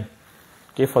 the line,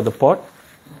 okay, for the port,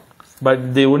 but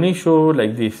they only show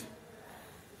like this.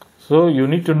 So you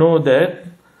need to know that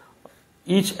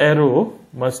each arrow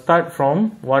must start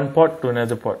from one port to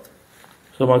another port.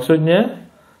 So maksudnya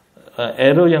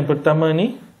arrow yang pertama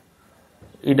ni,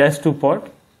 it has 2 port.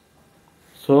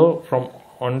 So from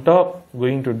on top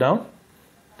going to down,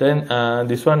 then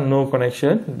this one no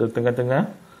connection, the tengah-tengah,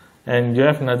 and you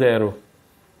have another arrow.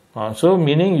 So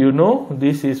meaning you know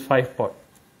this is 5 port.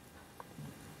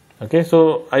 Okay,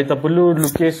 so I tak perlu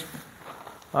lukis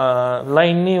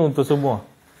line ni untuk semua.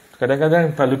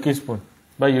 Kadang-kadang tak lukis pun,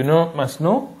 but you must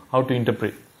know how to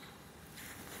interpret.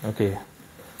 Okay.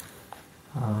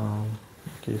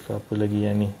 Okay, so apa lagi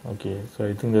yang ni? Okay, so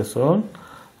I think that's all.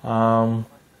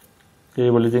 Okay,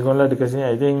 boleh tengoklah dekat sini.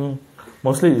 I think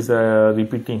mostly is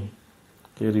repeating.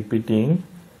 Okay, repeating.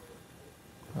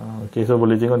 Okay, so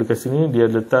boleh tengok dekat sini dia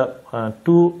letak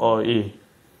 2 or A,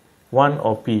 1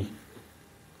 or P.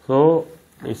 So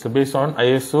it's based on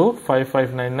ISO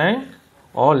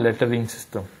 5599 or lettering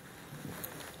system.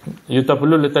 You tak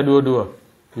perlu letak dua-dua.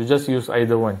 You just use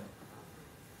either one.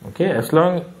 Okay, as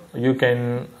long you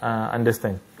can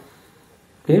understand.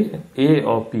 Okay, A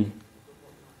or P.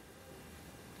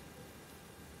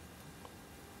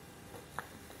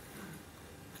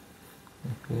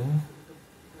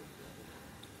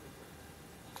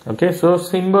 Okay, so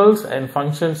symbols and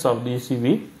functions of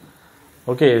DCV.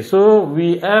 Okay, so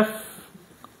we have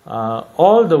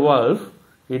all the valve,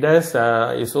 it has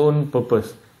its own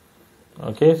purpose.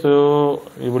 Okay, so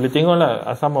you boleh tengok lah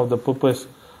some of the purpose.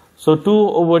 So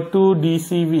 2/2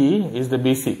 DCV is the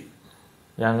basic,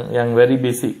 yang very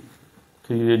basic.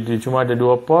 So dia cuma ada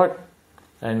 2 port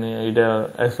and it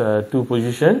has a 2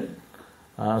 position.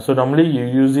 So normally you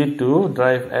use it to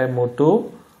drive air motor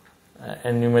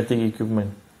and pneumatic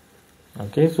equipment.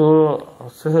 Okay, so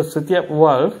setiap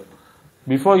valve,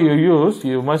 before you use,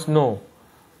 you must know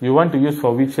you want to use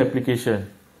for which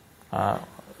application.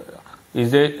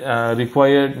 Is it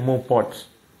required more ports?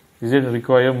 Is it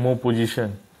required more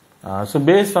position? So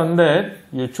based on that,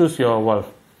 you choose your valve.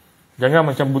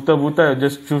 Jangan macam buta-buta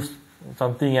just choose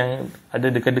something yang ada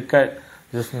dekat-dekat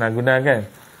just nak guna kan.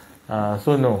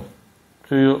 So no.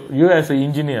 So you as an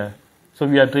engineer, so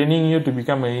we are training you to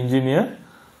become an engineer.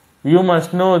 You must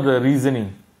know the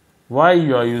reasoning why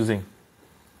you are using.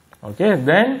 Okay,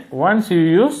 then once you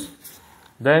use,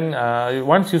 then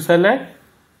once you select,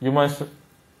 you must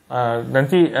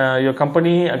nanti your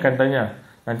company akan tanya.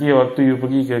 Nanti waktu you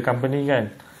pergi ke company kan,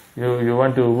 you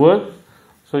want to work,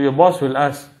 so your boss will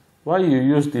ask, why you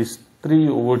use this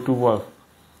 3/2 valve?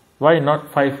 Why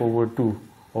not 5/2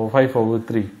 or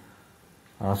 5/3?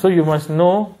 So you must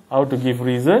know how to give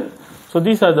reason. So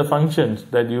these are the functions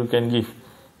that you can give.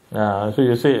 So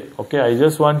you say, okay, I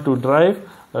just want to drive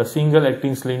a single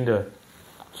acting cylinder.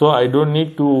 So I don't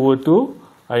need 2/2,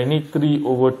 I need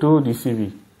 3/2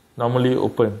 DCV, normally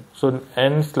open. So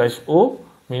N/O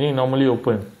meaning normally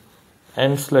open.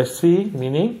 N/C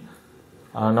meaning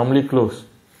normally close.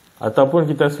 Ataupun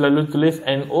kita selalu tulis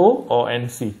NO or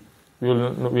NC.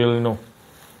 We'll know.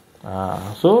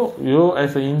 So you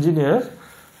as an engineer,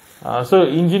 so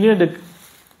engineer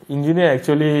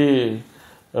actually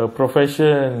a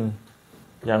profession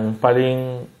yang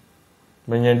paling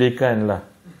menyedihkan lah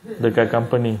dekat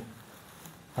company.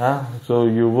 So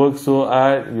you work so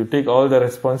hard, you take all the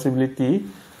responsibility,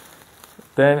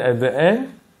 then at the end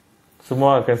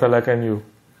semua akan salahkan you.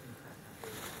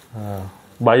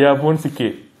 Bayar pun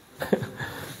sikit.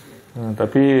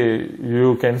 Tapi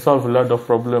you can solve a lot of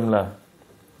problem lah.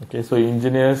 Okay, so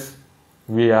engineers,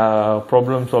 we are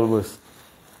problem solvers.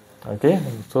 Okay,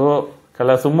 so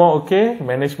kalau semua okay,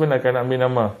 management akan ambil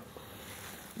nama.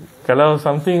 Kalau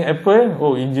something happen,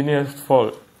 oh, engineer's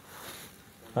fault.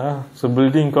 So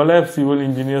building collapse, civil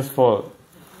engineer's fault.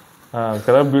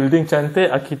 Kalau building cantik,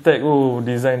 architect, oh,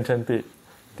 design cantik.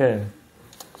 Kan?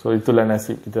 So itulah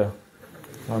nasib kita.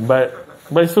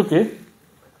 But it's okay.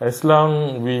 As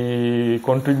long we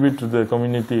contribute to the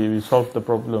community, we solve the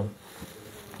problem.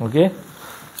 Okay?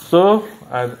 So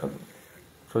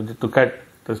to cut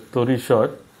the story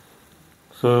short,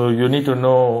 so you need to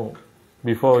know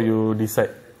before you decide.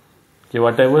 Okay,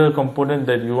 whatever component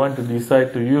that you want to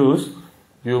decide to use,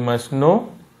 you must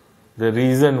know the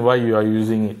reason why you are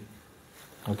using it.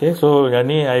 Okay, so yang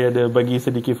ni I ada bagi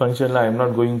sedikit function lah. I'm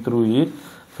not going through it.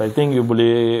 So I think you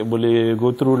boleh go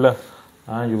through lah.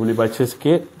 You boleh baca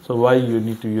sikit. So why you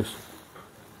need to use.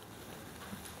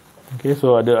 Okay,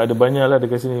 so ada banyak lah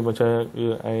dekat sini macam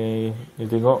you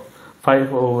tengok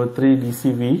 5/3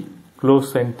 DCV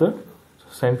close center.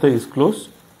 Center is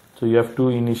closed. So you have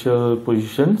two initial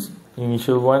positions,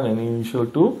 initial 1 and initial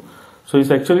 2. So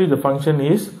it's actually the function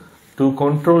is to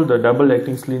control the double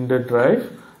acting cylinder drive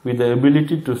with the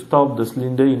ability to stop the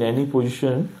cylinder in any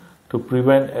position to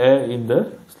prevent air in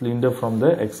the cylinder from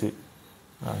the exit.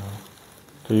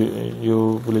 So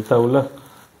you boleh tahulah.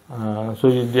 So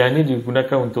dia ni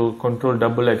digunakan untuk control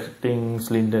double acting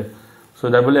cylinder. So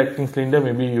double acting cylinder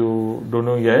maybe you don't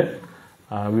know yet.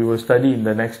 We will study in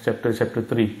the next chapter 3.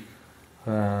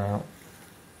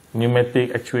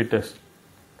 Pneumatic actuators.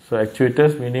 So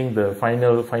actuators meaning the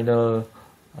final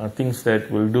things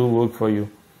that will do work for you.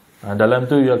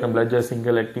 Dalam tu you akan belajar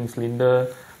single acting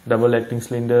cylinder, double acting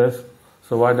cylinders.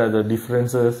 So what are the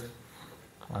differences?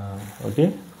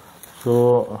 Okay.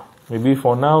 So maybe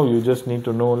for now you just need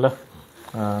to know lah.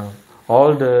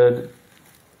 All the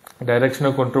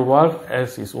directional control valve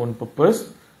has its own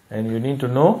purpose and you need to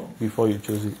know before you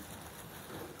choose it.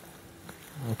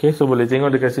 Okay, so boleh tengok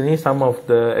dekat sini some of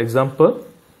the example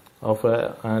of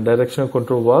directional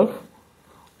control valve.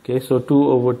 Okay, so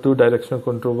 2/2 directional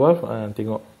control valve.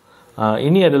 Tengok.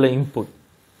 Ini adalah input.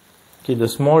 Okay, the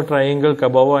small triangle kat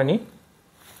bawah ni.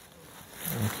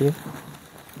 Okay.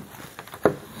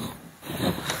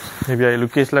 Maybe I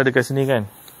lukis lah dekat sini kan.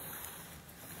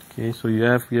 Okay, so you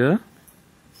have here.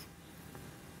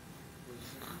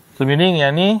 So meaning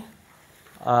yang ni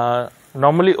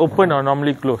normally open or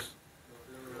normally closed?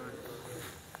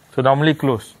 So normally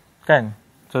close, kan?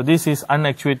 So this is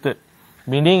unactuated,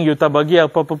 meaning you tak bagi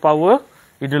apa-apa power,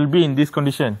 it will be in this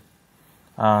condition.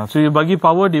 So you bagi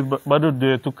power, baru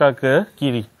dia tukar ke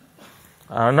kiri.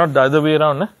 Not the other way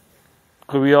around.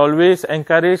 So we always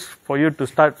encourage for you to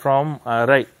start from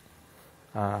right.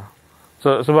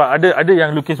 So sebab ada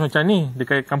yang lukis macam ni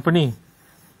dekat company.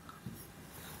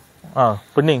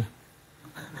 Pening.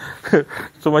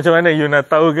 So macam mana you nak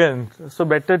tahu kan? So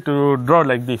better to draw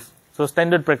like this. So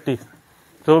standard practice.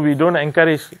 So we don't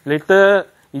encourage. Later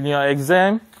in your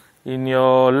exam, in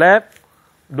your lab,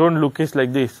 don't lukis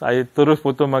like this. I terus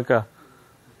potong markah.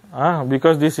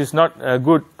 Because this is not a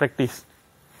good practice.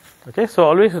 Okay, so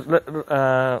always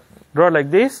draw like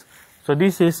this. So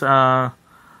this is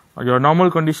your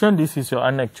normal condition. This is your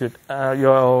unactuated,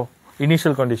 your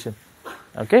initial condition.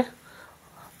 Okay.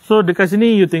 So dekat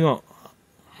sini you tengok.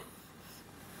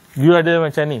 You ada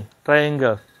macam ni,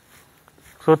 triangle.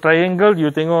 So triangle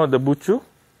you tengok the bucu.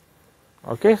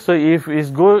 Okay, so if it's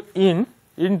go in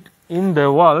the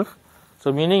valve,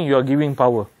 so meaning you are giving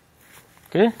power.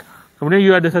 Okay, kemudian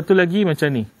you ada satu lagi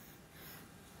macam ni.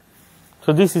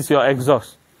 So this is your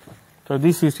exhaust. So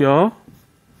this is your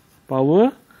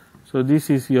power. So this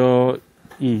is your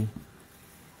E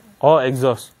or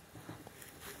exhaust.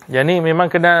 Yang ni memang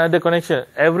kena ada connection.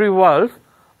 Every valve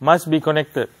must be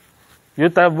connected. You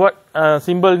tak buat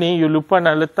symbol ni, you lupa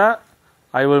nak letak,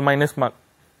 I will minus mark.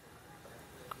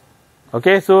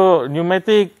 Okay, so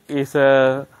pneumatic is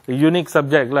a unique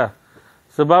subject lah.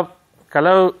 Sebab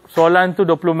kalau soalan tu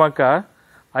 20 markah,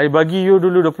 I bagi you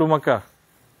dulu 20 markah.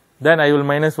 Then I will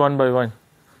minus one by one.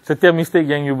 Setiap mistake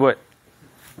yang you buat.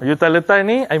 You tak letak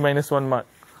ni, I minus one mark.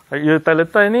 You tak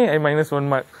letak ni, I minus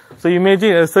one mark. So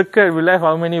imagine a circuit will have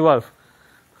how many valve?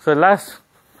 So last,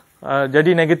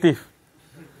 jadi negative.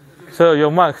 So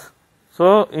your marks.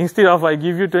 So instead of I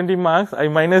give you 20 marks, I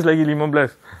minus lagi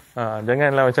 15.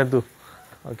 Janganlah macam tu.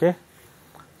 Okay.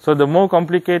 So the more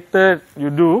complicated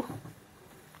you do,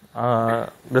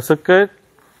 the circuit,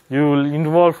 you will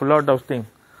involve a lot of things.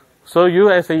 So you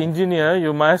as an engineer,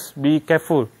 you must be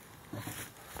careful.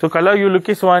 So kalau you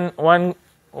lukis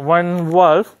one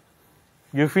valve,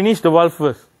 you finish the valve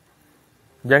first.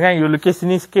 Jangan you lukis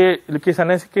sini sikit, lukis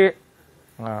sana sikit.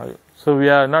 So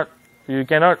you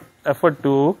cannot afford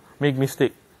to make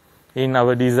mistake in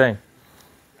our design.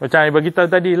 Macam I bagi tahu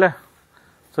tadi lah.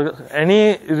 So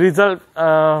any result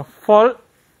fault,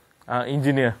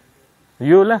 engineer,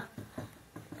 you lah,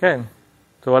 kan?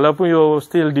 So walaupun you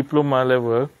still diploma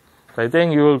level, so I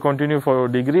think you will continue for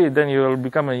degree, then you will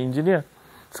become an engineer.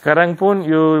 Sekarang pun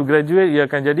you graduate, you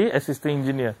akan jadi assistant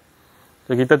engineer.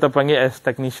 So kita terpanggil as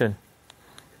technician.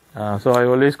 So I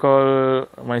always call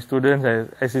my students as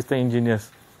assistant engineers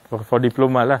for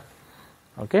diploma lah.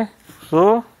 Okay,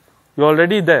 so you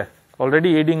already there,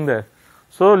 already aiding there.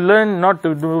 So learn not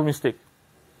to do mistake.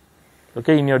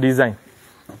 Okay, in your design.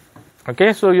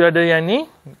 Okay, so you ada yang ni,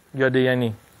 you ada yang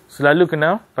ni. Selalu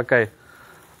kena pakai.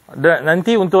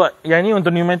 Nanti untuk yang ni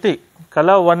untuk pneumatic.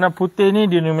 Kalau warna putih ni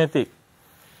dia pneumatic.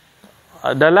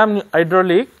 Dalam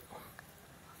hydraulic,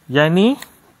 yang ni,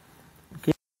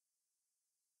 okay.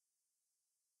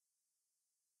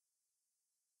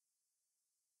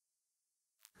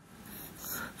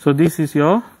 So this is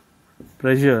your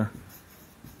pressure.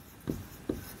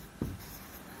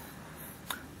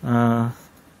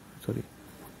 Sorry.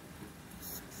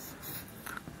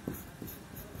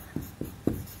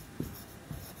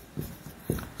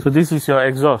 So this is your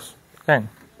exhaust, kan?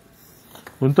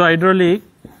 Untuk hydraulic,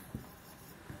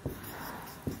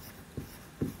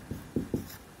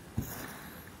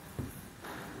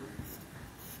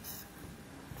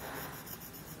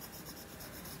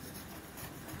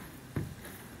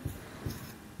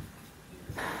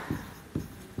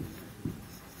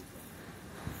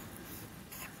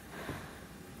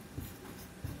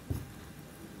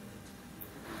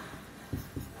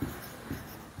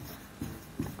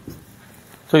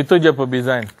 so itu je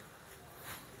perbezaan.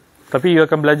 Tapi you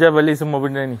akan belajar balik semua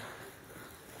benda ni.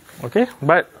 Okay,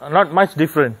 but not much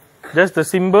different. Just the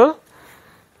symbol.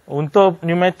 Untuk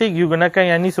pneumatic, you gunakan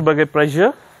yang ni sebagai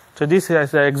pressure. So this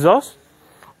is the exhaust.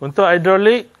 Untuk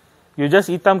hydraulic, you just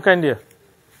hitamkan dia.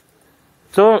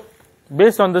 So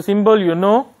based on the symbol, you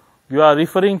know you are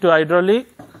referring to hydraulic.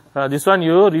 This one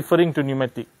you referring to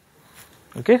pneumatic.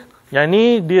 Okay, yang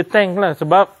ni dia tank lah.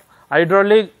 Sebab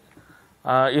hydraulic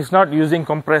is not using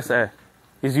compressed air.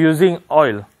 It's using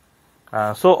oil.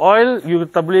 So oil you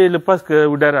tak boleh lepas ke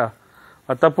udara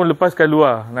ataupun lepas ke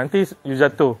luar, nanti you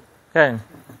jatuh, kan,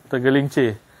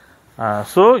 tergelincir.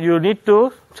 So you need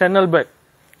to channel back.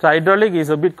 So hydraulic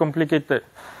is a bit complicated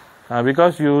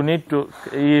because you need to,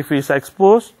 if it's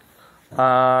exposed,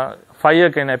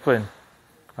 fire can happen.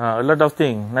 A lot of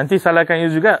things. Nanti salahkan you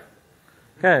juga.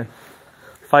 Kan?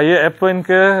 Fire happen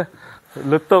ke,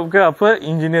 letup ke apa,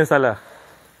 engineer salah.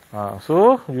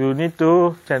 So, you need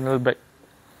to channel back.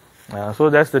 So,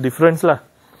 that's the difference lah.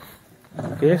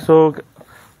 Okay, so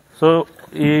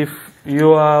if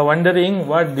you are wondering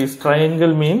what this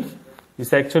triangle means,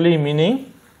 it's actually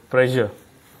meaning pressure.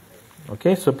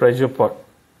 Okay, so pressure pot.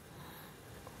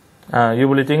 You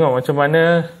boleh tengok macam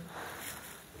mana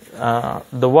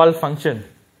the valve function.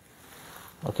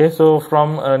 Okay, so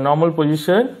from a normal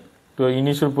position to an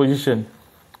initial position.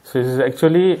 So this is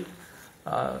actually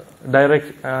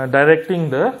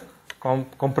directing the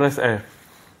compressed air.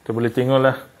 Kita boleh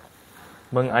tengoklah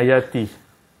mengayati.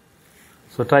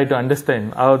 So try to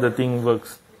understand how the thing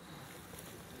works.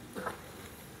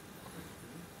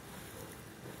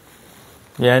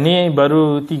 Yang ni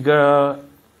baru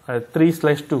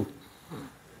 3/2.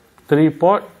 3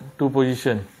 port, 2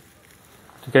 position.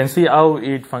 You can see how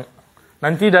it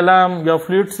nanti dalam your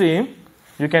fluid sim,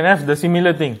 you can have the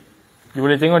similar thing. You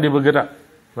boleh tengok dia bergerak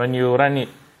when you run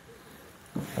it.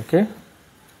 Okay.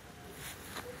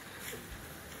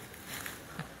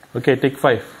 Okay, take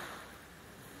 5.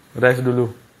 Rest dulu.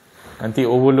 Nanti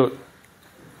overload.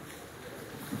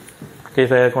 Okay,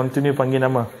 saya continue panggil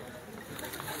nama.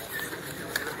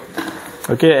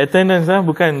 Okay, attendance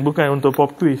bukan untuk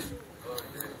pop quiz.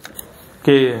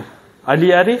 Okay,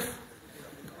 Ali Arif.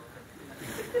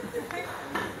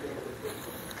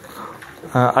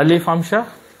 Alif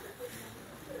Hamshah.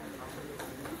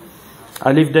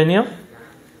 Alif Daniel.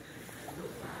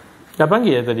 Dah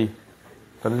panggil tadi?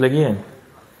 Tak ada lagi kan?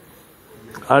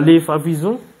 Alif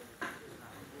Hafizul.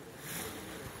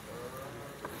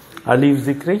 Alif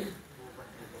Zikri.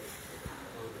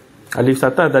 Alif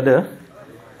Sata tak ada.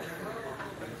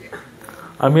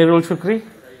 Amirul Syukri.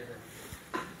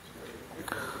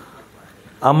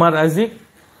 Amar Aziz.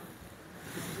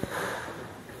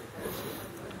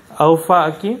 Aufa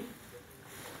Hakim.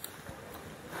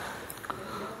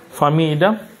 Fahmi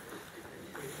Idam.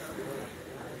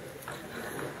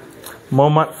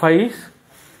 Muhammad Faiz.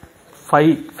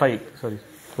 Faik,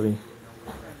 sorry.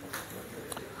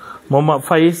 Muhammad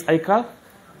Faiz Aikal.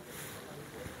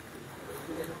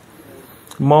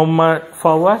 Muhammad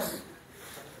Fawaz.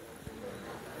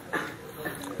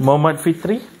 Muhammad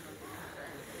Fitri.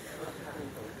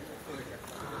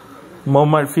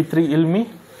 Muhammad Fitri Ilmi.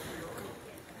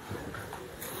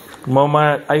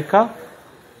 Muhammad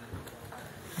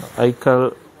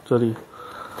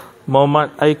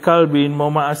Muhammad Aikal bin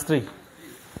Muhammad Astri.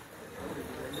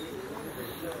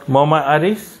 Muhammad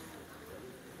Aris.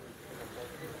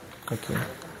 Okay.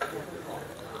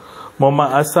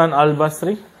 Muhammad Hasan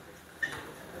Al-Basri.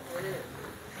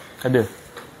 Ada.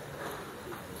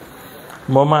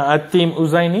 Muhammad Atim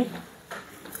Uzaini.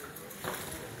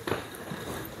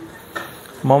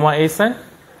 Muhammad Ehsan.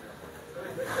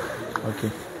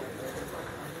 Okay.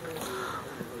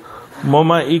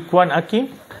 Muhammad Ikhwan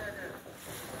Hakim.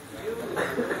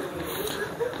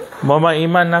 Muhammad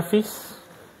Iman Nafis.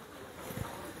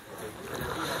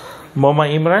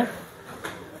 Muhammad Imran.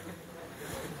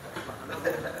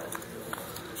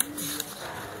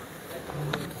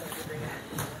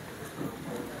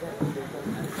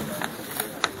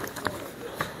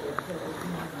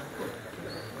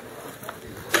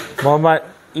 Muhammad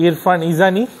Irfan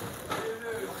Izani.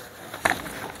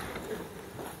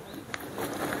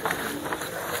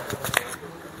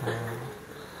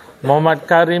 Muhammad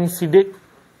Karim Siddiq.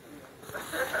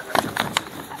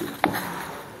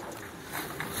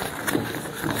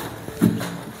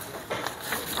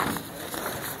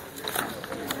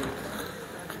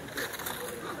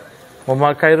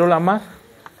 Muhammad Khairul Ammar.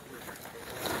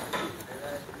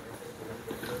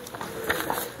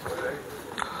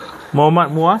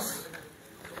 Muhammad Muaz.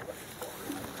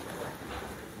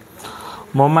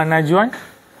 Muhammad Najwan.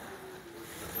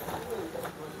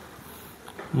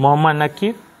 Muhammad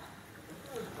Nakib.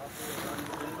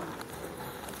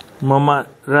 Muhammad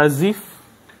Razif.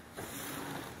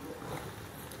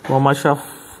 Muhammad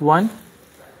Shafwan.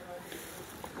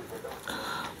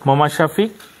 Muhammad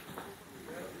Syafiq.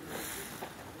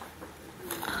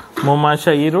 Muhammad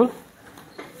Syairul.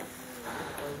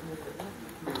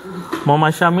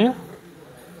 Muhammad Syamil.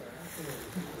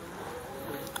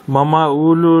 Muhammad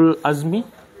Ulul Azmi.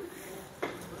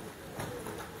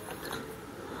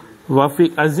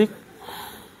 Wafiq Aziz.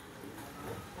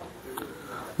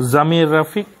 Zamir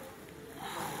Rafiq.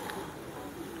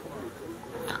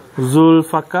 Zul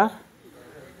Fakar.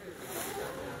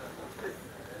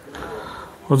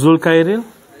 Zul Khairil.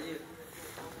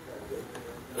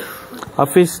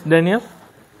 Hafiz Daniel.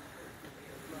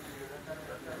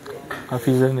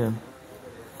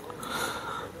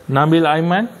 Nabil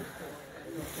Aiman,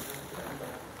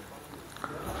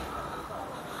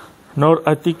 Nur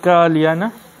Atika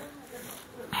Liana,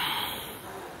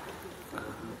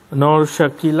 Nur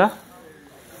Shakila,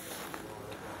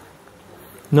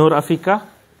 Nur Afika,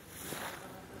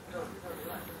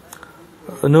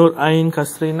 Nur Ain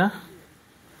Kasrina,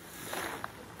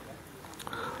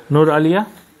 Nur Alia,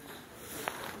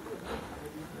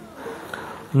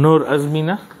 Nur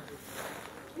Azmina,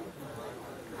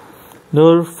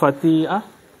 Nur Fatia,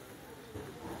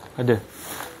 ada,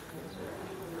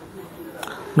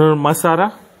 Nur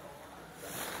Masara,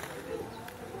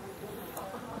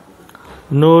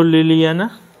 Nur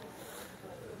Liliana,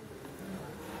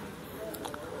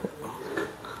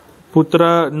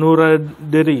 Putra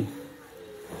Nuraderi,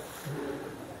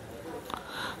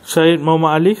 Syed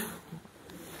Muhammad Alif,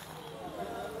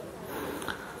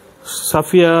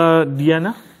 Safia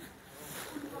Diana,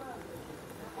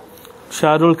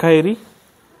 Syarul Khairi,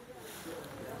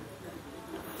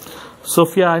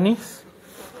 Sofia Anis,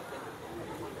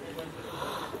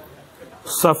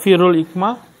 Safirul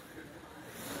Iqmal,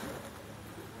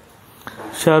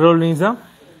 Syarul Nizam,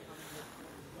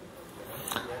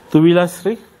 Tuwila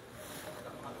Sri,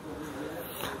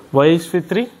 Wais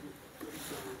Fitri,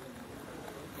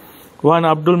 Wan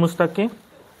Abdul Mustaqim,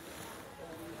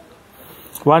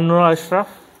 Wan Nur Ashraf,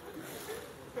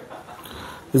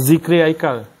 Zikri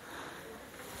Aikal.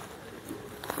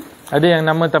 Ada yang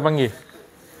nama tak panggil?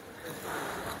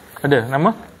 Ada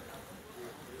nama?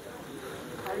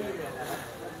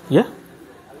 Ya?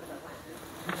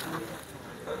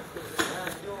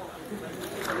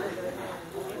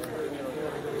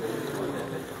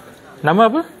 Nama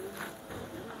apa?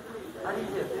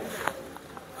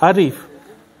 Arif.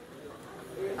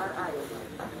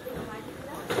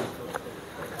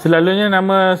 Selalunya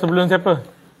nama sebelum siapa?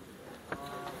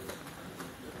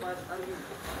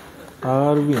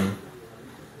 Arvin.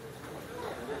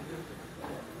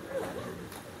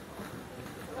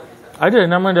 Ada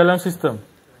nama dalam sistem.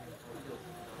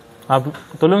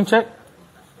 Tolong cek.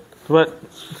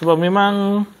 Sebab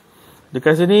memang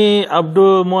dekat sini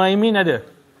Abdul Muaimin ada.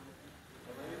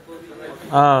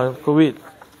 COVID.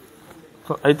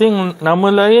 I think nama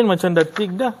lain macam dah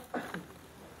tick dah.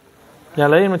 Yang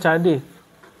lain macam ada.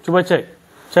 Cuba cek.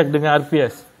 Cek dengan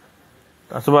RPS.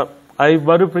 Sebab I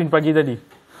baru print pagi tadi.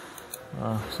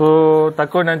 So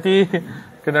takut nanti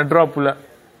kena drop pula.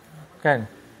 Kan?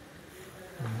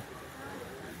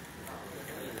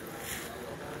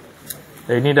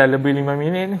 Ini dah lebih 5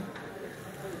 minit ni.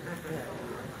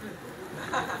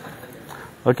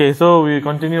 Okay, so we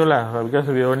continue lah. Because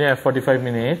we only have 45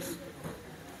 minutes.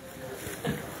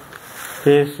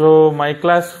 Okay, so my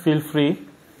class feel free.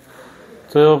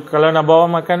 So kalau nak bawa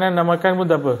makanan, nak makan pun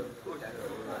tak apa.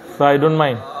 So I don't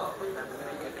mind.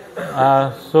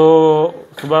 So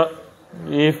sebab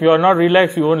if you are not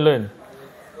relaxed, you won't learn.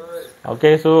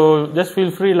 Okay, so just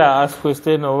feel free lah, ask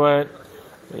question or what,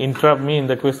 interrupt me in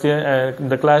the question, in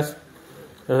the class,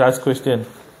 just ask question.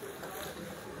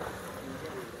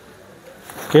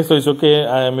 Okay, so it's okay.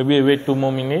 Maybe wait 2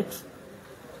 more minutes.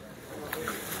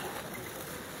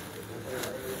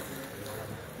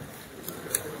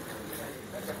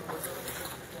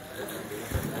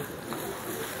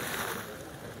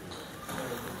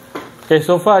 Okay,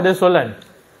 so far ada soalan.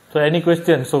 So any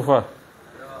question so far?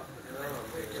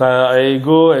 So I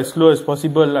go as slow as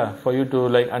possible lah for you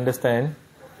to like understand.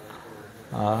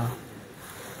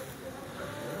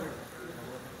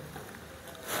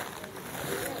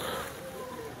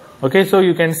 Okay, so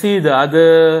you can see the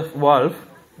other valve.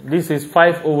 This is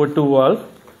 5/2 valve.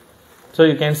 So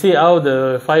you can see how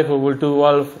the 5/2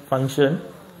 valve function.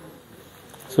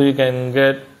 So you can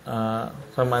get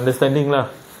some understanding lah.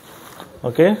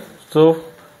 Okay, so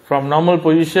from normal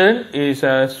position is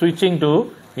switching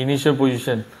to initial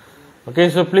position.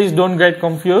 Okay, so please don't get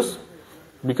confused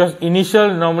because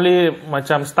initial normally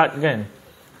macam start kan,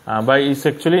 but it's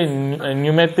actually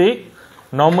pneumatic.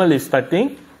 Normal is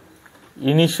starting,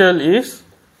 initial is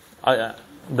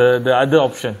the other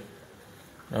option.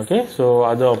 Okay, so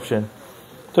other option.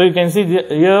 So you can see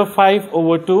here 5/2,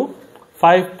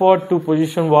 5 port 2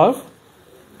 position valve.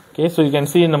 Okay, so you can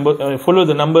see number, follow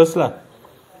the numbers lah.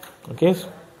 Okay.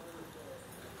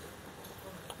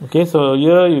 Okay, so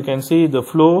here you can see the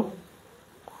flow.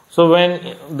 So when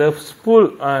the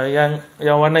spool, yang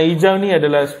warna hijau ni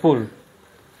adalah spool.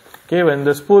 Okay, when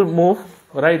the spool move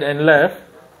right and left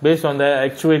based on the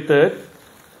actuator,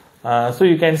 so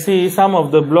you can see some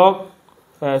of the block,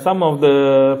 some of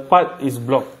the part is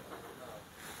blocked.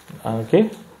 Okay,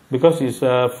 because it's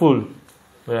full.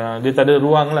 Dia tak ada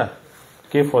ruang lah.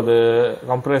 Okay, for the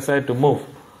compressor to move.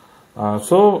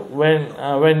 So when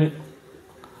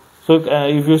So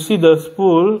if you see the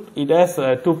spool, it has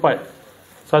two part.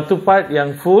 Satu part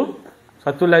yang full,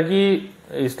 satu lagi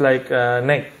is like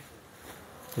neck.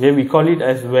 Okay, we call it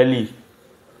as valley.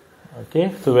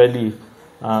 Okay, so valley.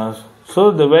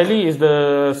 So the valley is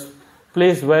the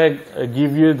place where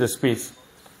give you the space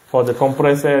for the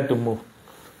compressor to move.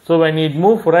 So when it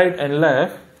move right and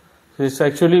left, it's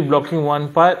actually blocking one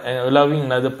part and allowing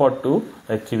another part to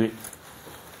activate.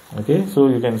 Okay, so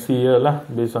you can see here lah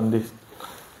based on this.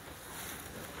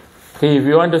 Okay, if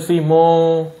you want to see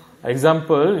more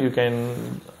example, you can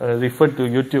refer to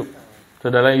YouTube. So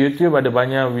dalam YouTube ada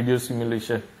banyak video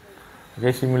simulation.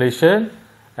 Okay, simulation,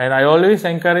 and I always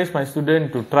encourage my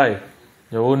student to try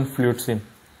your own fluid sim.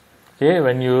 Okay,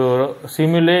 when you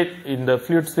simulate in the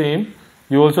fluid sim,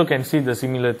 you also can see the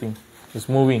similar thing. It's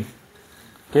moving.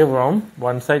 Okay, from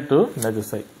one side to another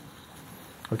side.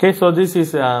 Okay, so this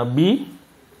is B.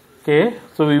 Okay,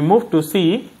 so we move to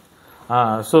C.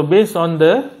 So based on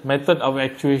the method of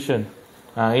actuation,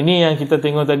 ini yang kita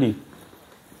tengok tadi.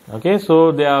 Okay,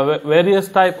 so there are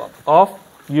various type of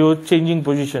you changing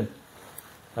position.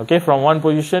 Okay, from one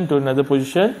position to another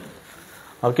position.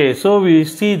 Okay, so we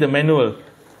see the manual.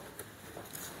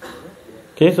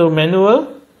 Okay, so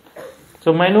manual.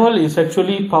 So manual is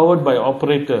actually powered by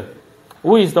operator.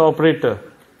 Who is the operator?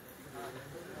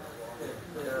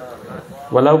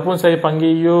 Walaupun saya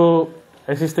panggil you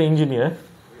assistant engineer,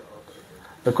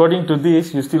 according to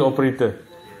this, you still operator.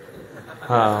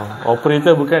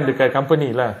 Operator bukan dekat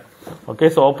company lah. Okay,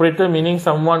 so operator meaning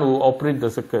someone who operate the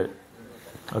circuit.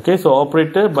 Okay, so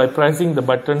operator by pressing the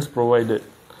buttons provided.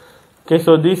 Okay,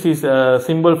 so this is a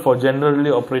symbol for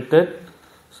generally operated.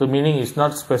 So meaning it's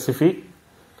not specific.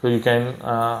 So you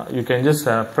can just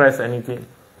press anything.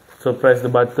 So press the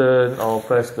button or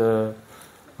press the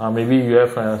maybe you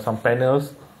have some panels.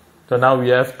 So now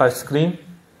we have touch screen.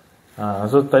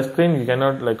 So touch screen you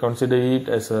cannot like consider it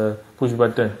as a push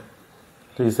button.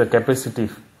 So it's a capacitive.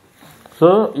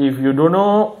 So if you don't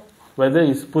know whether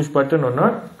it's push button or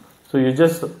not, so you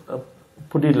just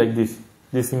put it like this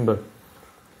symbol.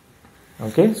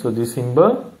 Okay, so this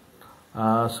symbol.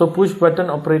 So push button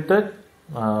operated.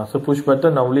 So push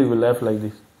button normally will have like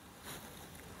this.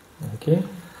 Okay.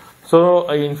 So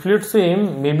in fluid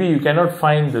sim, maybe you cannot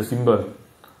find the symbol,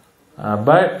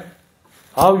 but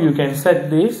how you can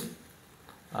set this?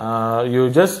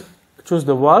 You just choose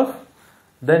the valve,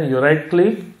 then you right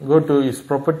click, go to its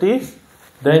properties,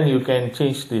 then you can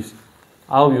change this.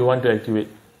 How you want to activate?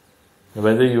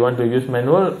 Whether you want to use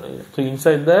manual, so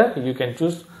inside there you can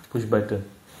choose push button.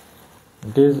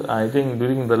 Okay, I think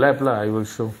during the lab I will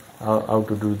show how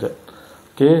to do that.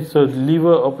 Okay, so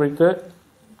lever operated.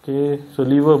 Okay, so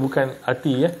lever bukan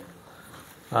hati ya.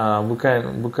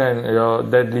 Bukan your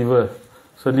that lever.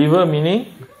 So lever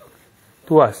meaning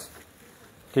tuas.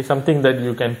 Okay, something that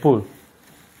you can pull.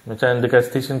 Macam dekat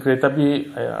stesen kereta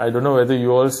api, I don't know whether you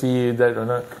all see that or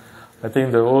not. I think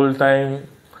the whole time,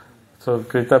 so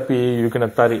kereta api you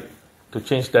kena tarik to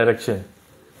change direction.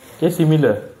 Okay,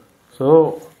 similar.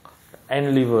 So end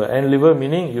lever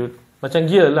meaning you macam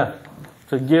gear lah.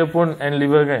 So gear pun end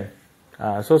lever kan.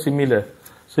 So similar.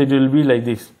 So it will be like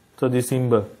this. So this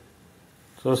symbol.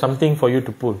 So something for you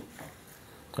to pull.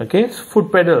 Okay, foot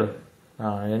pedal.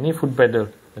 Ini foot pedal.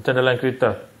 Macam dalam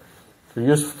kereta. So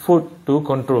use foot to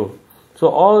control. So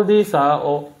all these are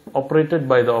operated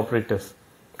by the operators.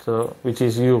 So which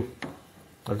is you.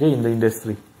 Okay, in the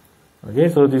industry.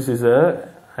 Okay, so this is a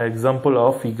example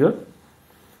of figure.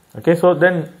 Okay, so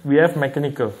then we have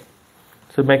mechanical.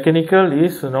 So mechanical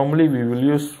is normally we will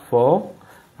use for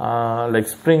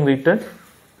like spring return.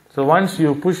 So once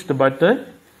you push the button,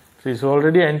 so it's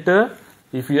already enter.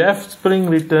 If you have spring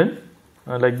return,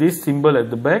 like this symbol at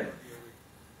the back.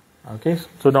 Okay,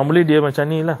 so normally dia macam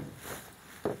ni lah.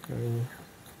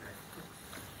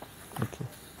 Okay.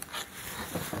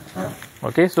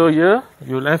 Okay, so here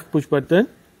you will have push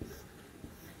button.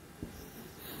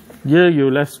 Here you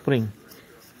will have spring.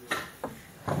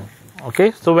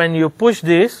 Okay, so when you push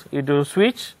this, it will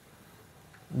switch.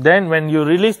 Then when you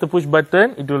release the push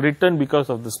button, it will return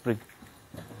because of the spring.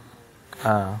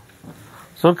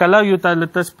 So kalau you tak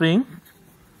letak spring,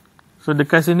 so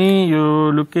dekat sini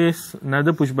you lukis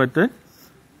another push button.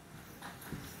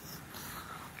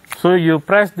 So you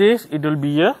press this, it will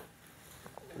be here.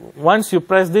 Once you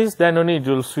press this, then only it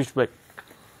will switch back.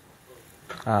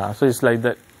 So it's like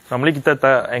that. Normally kita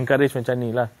tak encourage macam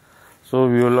ni lah.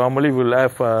 So we will normally will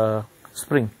have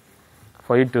spring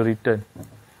for it to return.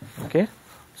 Okay.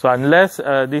 So unless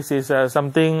this is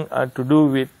something to do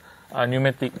with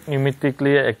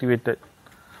pneumatically activated.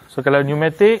 So kalau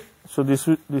pneumatic, so this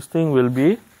thing will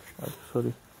be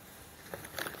sorry.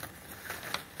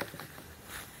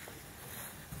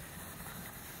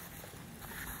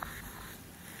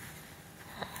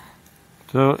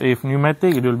 So if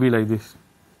pneumatic, it will be like this.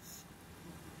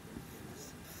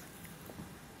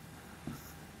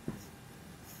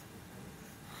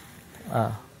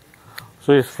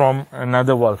 So it's from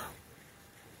another valve.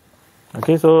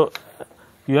 Okay, so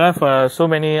you have so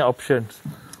many options.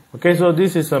 Okay, so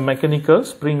this is a mechanical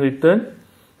spring return.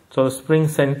 So spring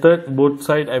centered, both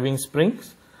side having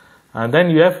springs. And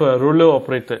then you have a roller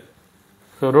operated.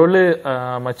 So roller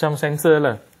macam sensor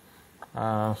lah.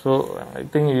 So I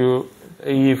think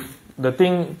if the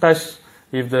thing touch,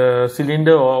 if the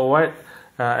cylinder or what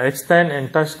extend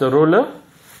and touch the roller,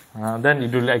 then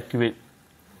it will activate.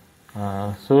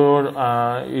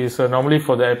 It's normally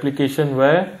for the application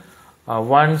where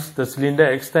once the cylinder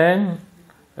extend,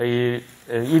 hit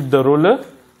the roller,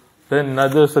 then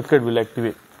another circuit will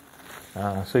activate.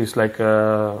 So it's like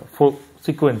a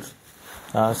sequence.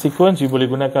 Sequence you boleh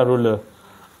gunakan roller.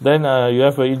 Then you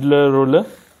have a idler roller.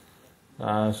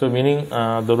 So meaning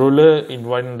the roller in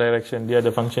one direction, dia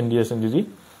ada function dia sendiri.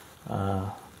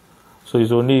 So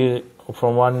it's only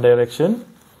from one direction.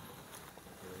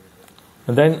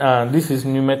 And then this is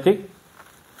pneumatic.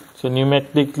 So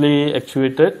pneumatically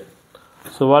actuated.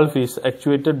 So valve is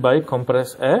actuated by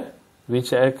compressed air,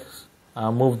 which acts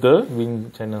move the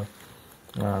wind channel.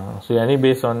 So yang ni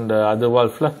based on the other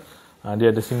valve lah.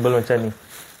 Dia ada symbol macam ni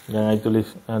yang I tulis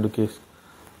lukis.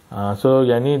 So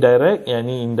yang ni direct, yang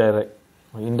ni indirect.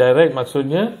 Indirect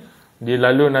maksudnya dia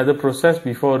lalu another process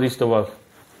before reach the valve.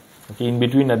 Okay, in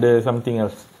between ada something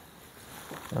else.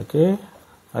 Okay.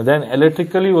 And then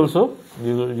electrically also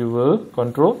you will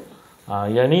control.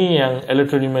 Yang ni yang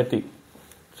electropneumatic.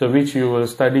 So which you will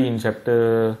study in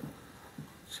chapter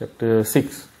 6.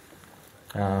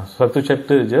 Satu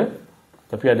chapter je,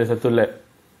 tapi ada satu lab.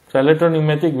 So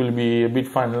electropneumatic will be a bit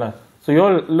fun lah. So you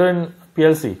all learn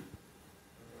PLC.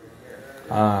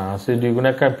 So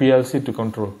digunakan PLC to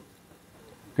control.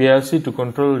 PLC to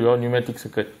control your pneumatic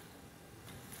circuit.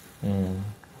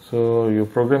 So you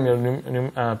program your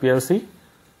PLC.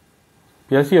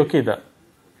 PLC okay tak?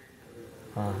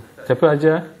 Siapa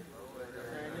ajar?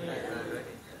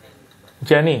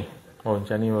 Encik ni? Oh,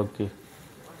 Encik ni okay.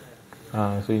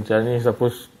 So Encik ni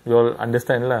suppose you all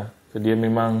understand lah. So dia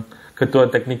memang ketua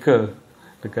teknikal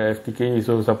dekat FTKE.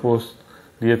 So suppose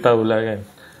dia tahulah kan.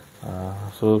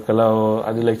 So kalau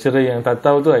ada lecturer yang tak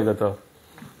tahu tu, I tak tahu.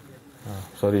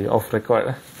 Sorry, off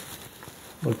record lah.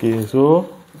 Okay, so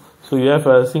you have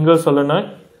a single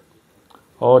solenoid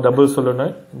or double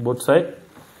solenoid, both side.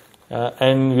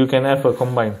 And you can have a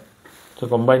combine. So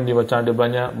combine dia macam ada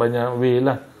banyak way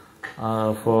lah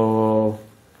for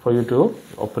you to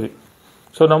operate.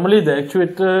 So normally the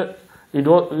actuator it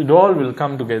all will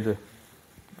come together.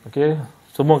 Okay,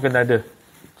 semua kena ada.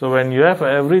 So when you have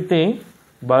everything,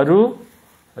 baru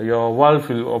your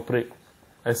valve will operate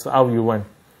as how you want.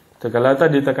 So kalau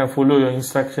tak, dia takkan follow your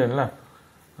instruction lah.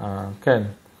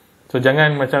 Kan? So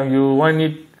jangan macam you want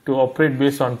it to operate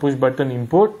based on push button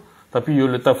input, tapi you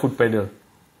letak foot pedal.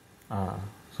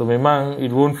 So memang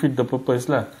it won't fit the purpose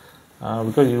lah.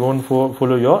 Because it won't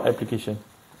follow your application.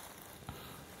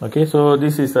 Okay, so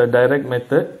this is a direct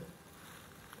method.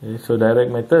 Okay, so direct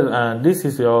method. This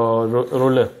is your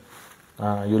roller.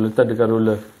 You letak dekat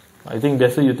roller. I think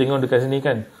biasa you tengok dekat sini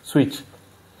kan, switch.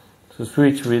 So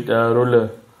switch with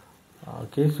roller.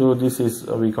 Okay, so this is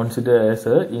we consider as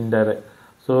a indirect.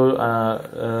 So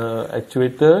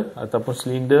actuator ataupun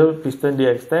cylinder piston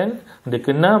dia extend, dia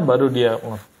kena baru dia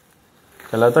on.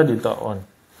 Kalau tak dia tak on.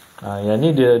 Yang ni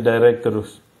dia direct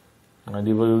terus.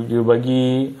 Dia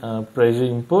bagi pressure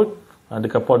input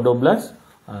dekat port 12.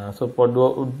 So port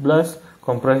 12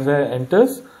 compressor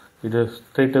enters, it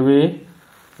straight away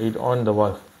it on the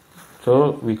valve.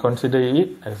 So we consider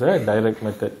it as a direct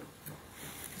method.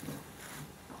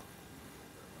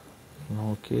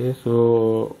 Okay,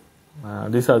 so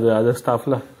these are the other stuff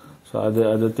lah. So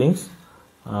other things.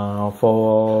 For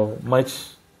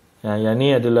much, yang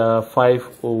ni adalah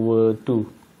 5/2.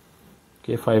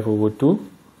 Okay, 5/2.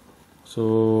 So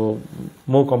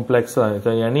more complex lah. So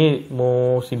yang ni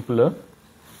more simpler,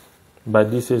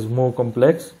 but this is more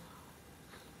complex.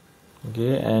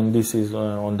 Okay, and this is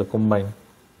on the combine.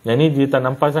 Yang ni dia tak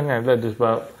nampak sangat lah,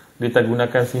 sebab dia tak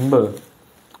gunakan symbol.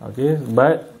 Okay,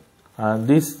 but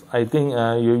this I think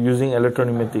you're using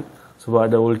electropneumatic sebab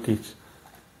ada voltage.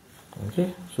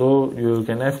 Okay, so you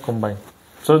can have combine.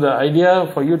 So the idea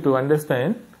for you to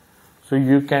understand, so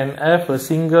you can have a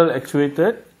single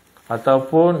actuated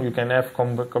ataupun you can have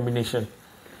combination.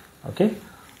 Okay,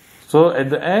 so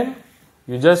at the end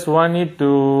you just want it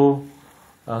to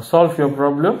solve your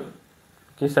problem.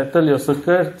 Okay, settle your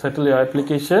circuit, settle your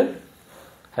application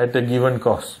at a given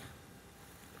cost.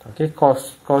 Okay,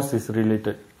 cost is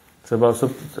related. Sebab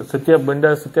setiap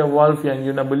benda, setiap valve yang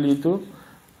you nak beli tu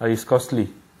is costly.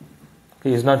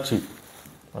 Okay, it's not cheap.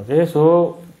 Okay,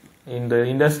 so in the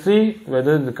industry,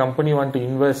 whether the company want to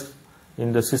invest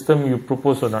in the system you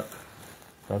propose or not.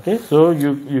 Okay, so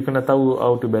you kena tahu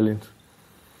how to balance.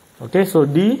 Okay, so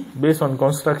D based on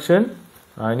construction,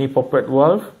 ini poppet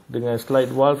valve dengan slide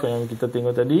valve yang kita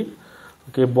tengok tadi.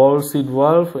 Okay, ball seat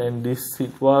valve and this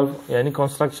seat valve. Yang ni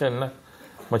construction lah.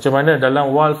 Macam mana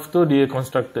dalam valve tu dia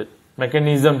constructed,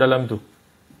 mechanism dalam tu.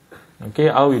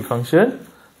 Okay, how it function.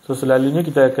 So selalunya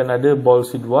kita akan ada ball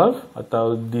seat valve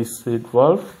atau this seat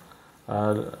valve,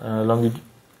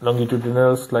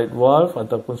 longitudinal slide valve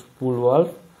ataupun spool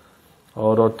valve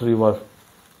or rotary valve.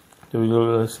 So we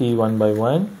will see one by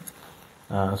one.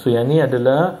 So yang ni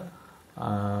adalah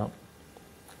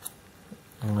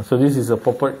so this is a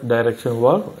poppet direction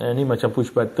valve. Yang ni macam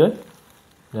push button.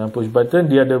 Yang push button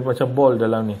dia ada macam ball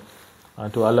dalam ni.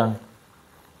 Tu alang.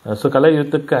 So kalau you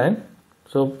tekan,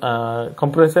 so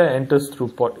compressor enters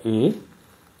through port A.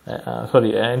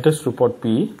 Enters through port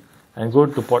P and go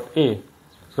to port A.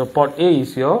 So port A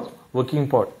is your working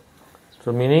port.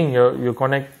 So meaning you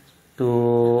connect to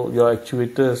your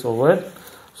actuators over.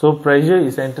 So pressure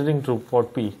is entering through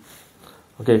port P.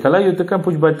 Okay, kalau you tekan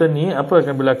push button ni, apa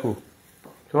akan berlaku?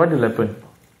 So what will happen?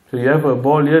 So you have a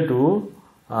ball here to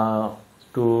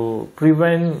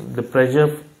prevent the pressure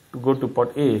to go to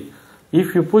port A.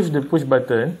 If you push the push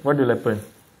button, what will happen?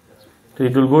 So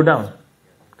it will go down.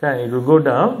 Kan, it will go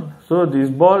down. So this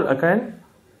ball akan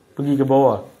pergi ke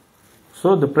bawah.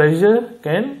 So the pressure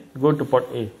can go to port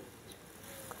A.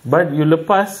 But you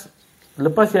lepas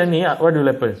yang ni, what will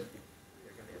happen?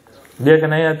 Dia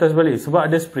akan naik atas balik sebab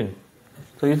ada spring.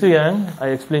 So itu yang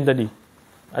I explain tadi.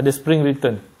 Ada spring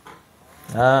return.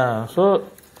 So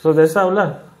that's how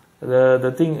lah the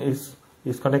thing is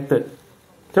connected.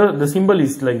 So the symbol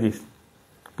is like this.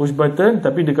 Push button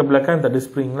tapi dekat belakang tak ada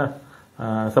spring lah.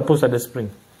 Suppose ada spring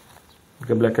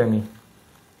dekat belakang ni.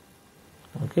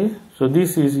 Okay, so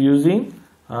this is using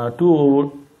 2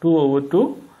 over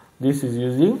 2. This is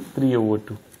using 3 over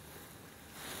 2.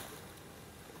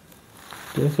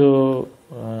 Okay, so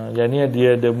yang ni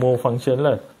dia ada more function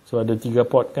lah. So ada 3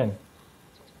 port kan.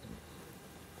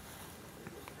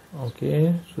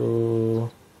 Okay,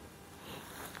 so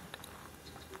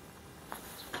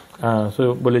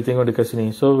boleh tengok dekat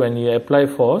sini. So when you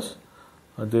apply force,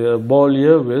 the ball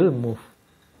here will move.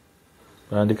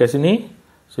 Dekat sini,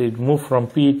 so it move from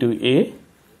P to A.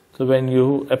 So when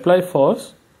you apply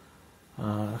force,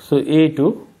 so A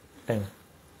to tank.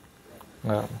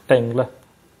 Tank lah.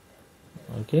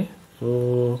 Okay, so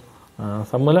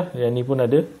sama lah. Yang ni pun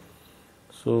ada.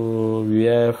 So we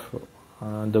have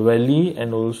the valley and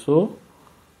also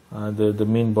the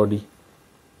main body.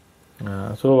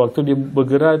 So waktu dia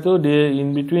bergerak tu, dia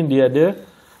in between dia ada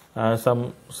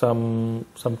some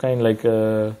kind like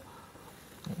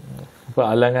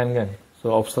alangan kan.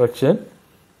 So obstruction.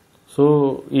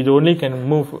 So it only can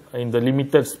move in the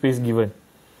limited space given.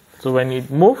 So when it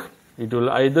move, it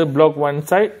will either block one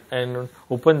side and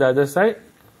open the other side,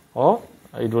 or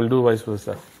it will do vice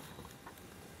versa.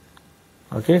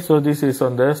 Okay, so this is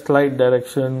on the slide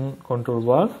direction control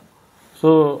valve.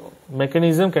 So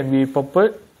mechanism can be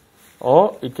poppet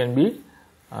or it can be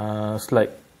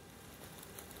slide.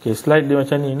 Okay, slide dia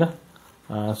macam ni lah.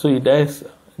 So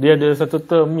dia ada satu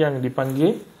term yang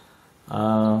dipanggil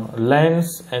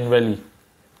lands and valley.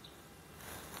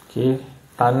 Okay,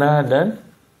 tanah dan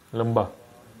lembah.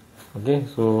 Okay,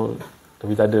 so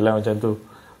tapi tak adalah macam tu.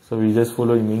 So we just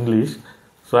follow in English.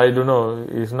 So I don't know,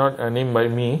 it's not a name by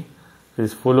me.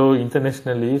 It's follow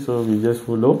internationally, so we just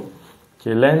follow.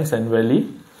 Okay, lands and valley.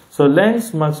 So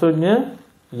lands maksudnya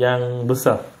yang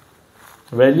besar.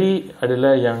 Valley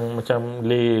adalah yang macam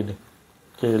lay.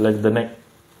 Okay, like the neck.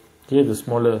 Okay, the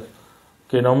smaller.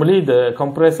 Okay, normally the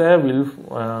compressed air will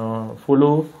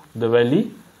follow the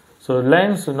valley. So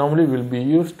lands normally will be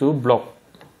used to block.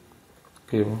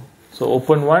 Okay, so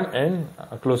open one and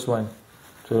close one.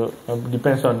 So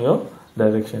depends on your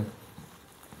direction.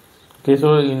 Okay,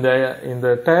 so in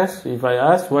the test, if I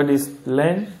ask what is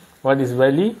land, what is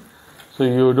valley, so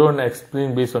you don't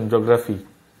explain based on geography.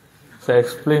 So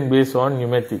explain based on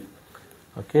pneumatic.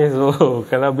 Okay, so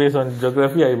kalau based on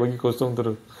geography, I bagi kosong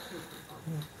terus.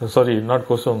 Sorry, not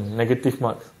kosong, negative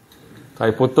marks. So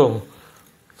I potong.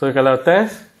 So kalau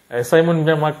test, assignment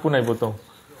punya mark pun I potong.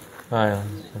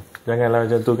 Janganlah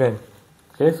macam tu kan.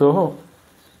 Okay, so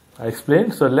I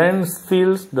explain. So land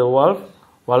seals the valve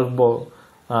bore.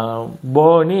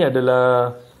 Bore ni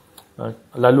adalah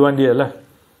laluan dia lah.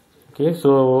 Okay,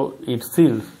 so it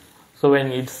seals. So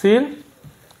when it seals,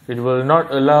 it will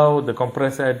not allow the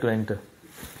compressed air to enter.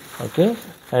 Okay,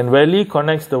 and valley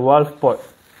connects the valve port.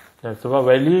 Sebab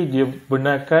valley dia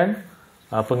benarkan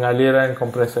pengaliran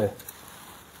kompresor.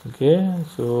 Okay,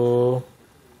 so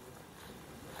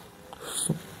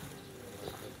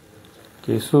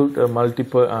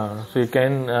multiple so it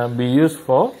can be used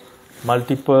for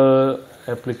multiple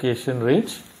application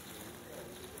range.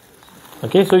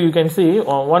 Okay, so you can see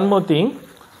one more thing,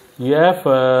 you have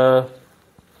a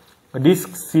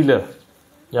disc sealer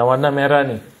yang warna merah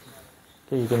ni.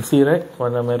 Okay, you can see, right,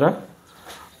 warna merah.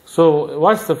 So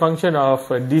what's the function of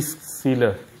a disc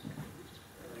sealer?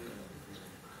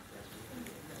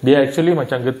 Dia actually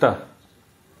macam getah.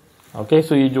 Okay,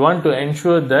 so you want to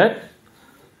ensure that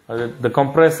the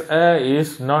compressed air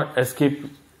is not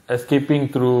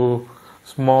escaping through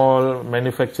small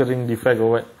manufacturing defect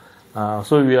or what.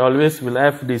 So we always will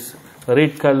have this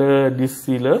red color disc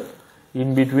sealer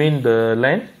in between the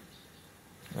line.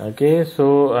 Okay,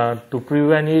 so to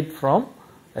prevent it from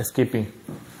escaping.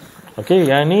 Okay,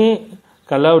 yang ni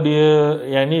kalau dia,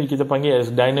 yang ni kita panggil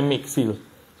as dynamic seal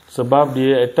sebab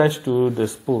dia attached to the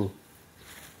spool,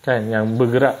 kan, yang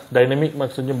bergerak. Dynamic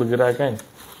maksudnya bergerak, kan.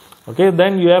 Okay,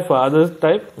 then you have other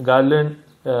type,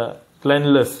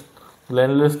 glandless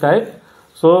type,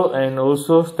 so, and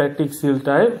also static seal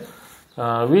type,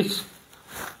 which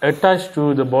attached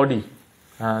to the body,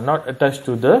 not attached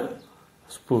to the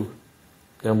spool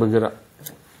yang bergerak.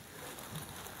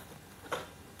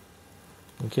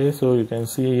 Okay, so you can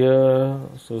see here,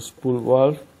 so spool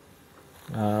valve.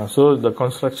 So the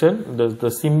construction,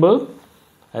 the symbol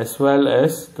as well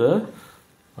as the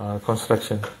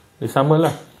construction dia sama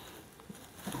lah.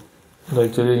 So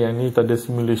actually yang ni tak ada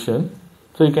simulation.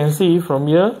 So you can see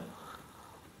from here,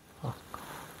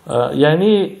 yang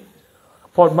ni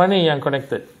port mana yang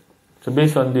connected? So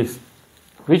based on this,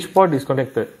 which port is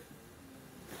connected?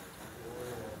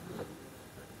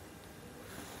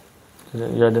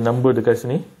 You ada number dekat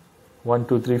sini, 1,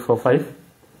 2, 3, 4, 5.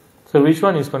 So which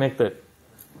one is connected?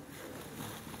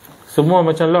 Semua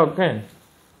macam lock, kan?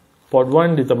 Port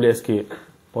 1 dia tak boleh escape,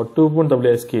 port 2 pun tak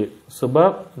boleh escape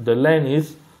sebab the line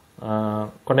is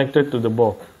connected to the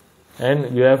bore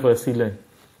and you have a sealant.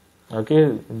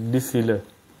 Okay, this sealer.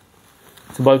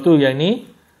 Sebab tu yang ni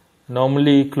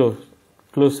normally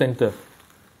close center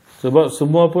sebab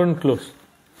semua pun close.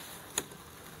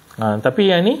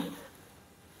 Tapi yang ni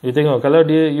you tengok, kalau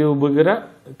you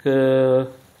bergerak ke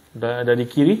dari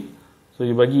kiri, so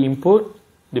you bagi input,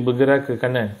 dia bergerak ke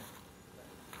kanan.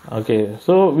 Okay,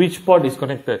 so which port is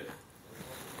connected?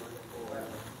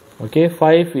 Okay,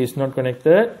 5 is not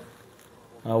connected,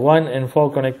 1 and 4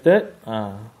 connected,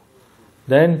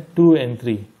 then 2 and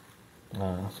 3.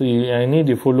 So yang ni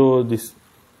dia follow this.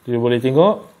 You boleh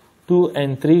tengok 2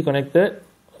 and 3 connected,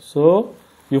 so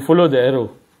you follow the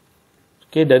arrow.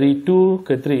 Okay, dari 2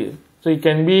 ke 3. So it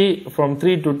can be from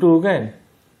 3 to 2, kan?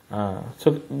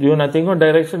 So you nak tengok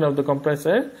direction of the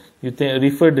compressor, you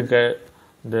refer dekat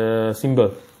the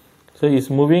symbol. So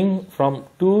it's moving from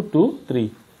 2 to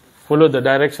 3. Follow the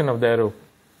direction of the arrow.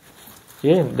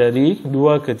 Okay, dari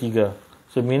 2 ke 3.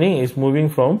 So meaning it's moving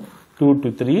from 2 to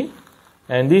 3,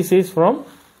 and this is from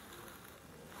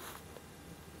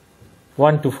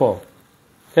 1 to 4.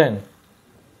 Kan?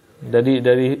 Dari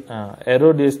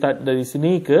arrow dia start dari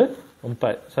sini ke 1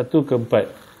 ke 4.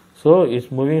 So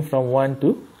it's moving from 1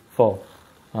 to 4.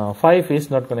 5 is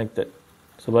not connected.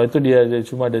 Sebab itu dia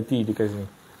cuma ada T dekat sini.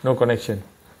 No connection.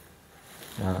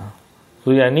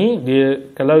 So yang ni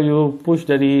dia, kalau you push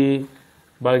dari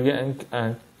bahagian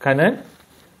kanan,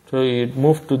 so it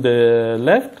move to the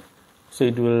left, so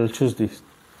it will choose this.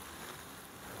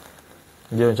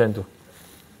 Dia macam tu.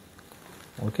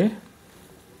 Okay.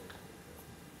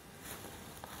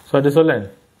 So ada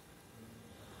soalan?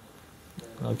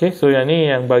 Okay, so yang ni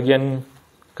yang bahagian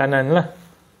kanan lah.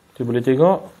 You boleh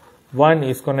tengok 1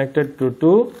 is connected to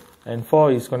 2 and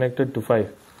 4 is connected to 5.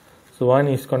 So 1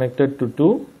 is connected to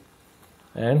 2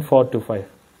 and 4 to 5.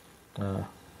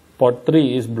 Port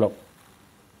 3 is blocked.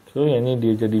 So yang ni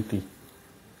dia jadi T.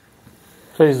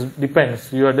 So it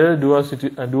depends. You ada dua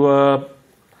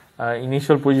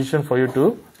initial position for you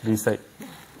to decide.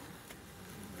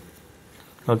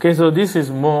 Okay, so this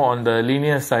is more on the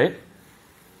linear side.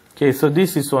 Okay, so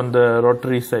this is on the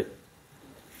rotary side.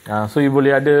 So you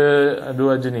boleh ada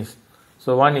dua jenis.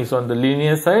 So one is on the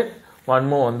linear side, one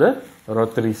more on the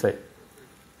rotary side.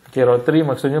 Okay, rotary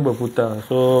maksudnya berputar.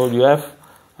 So you have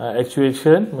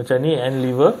actuation macam ni, and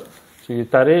lever. So you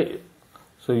tarik,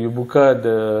 so you buka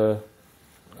the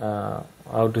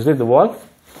how to say, the valve.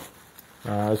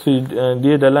 So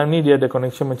dia dalam ni dia ada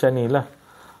connection macam ni lah.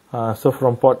 So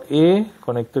from port A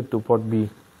connected to port B.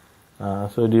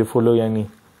 So dia follow yang ni.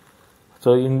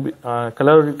 So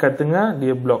kalau kat tengah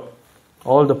dia block,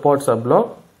 all the ports are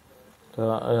blocked. So,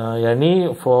 yang ni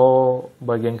for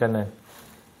bahagian kanan.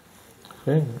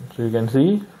 Okay, so you can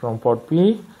see from port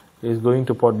P is going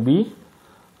to port B.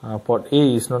 Port A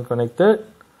is not connected,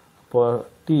 port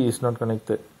T is not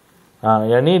connected.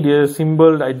 Yang ni dia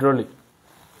simbol hydraulic.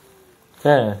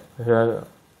 Okay.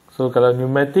 So kalau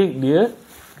pneumatic dia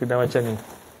kena macam ni,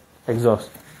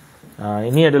 exhaust.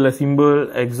 Ini adalah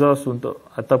simbol exhaust untuk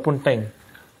ataupun tank.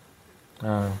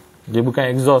 Dia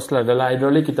bukan exhaust lah, dalam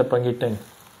hydraulic kita panggil tank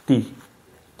T.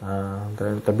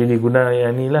 Tapi dia guna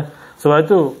yang ni lah. Sebab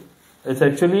tu it's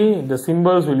actually the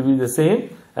symbols will be the same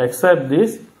except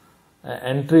this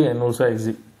entry and also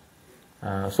exit.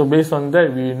 So based on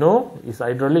that we know is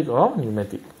hydraulic or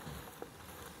pneumatic.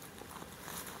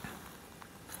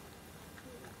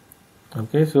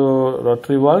 Okay, so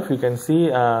rotary valve you can see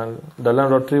dalam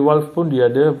rotary valve pun dia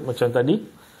ada macam tadi.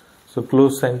 So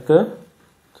closed center,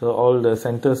 so all the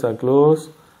centers are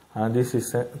closed. This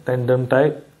is tandem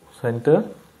type center.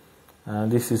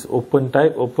 This is open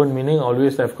type. Open meaning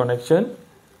always have connection.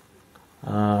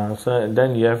 So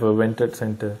then you have a vented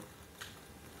center.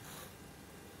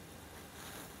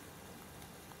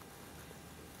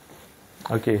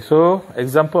 Okay, so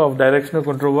example of directional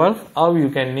control valve, how you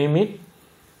can name it.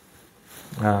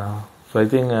 So I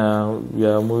think we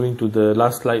are moving to the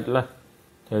last slide lah.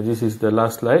 Yeah, this is the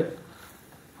last slide.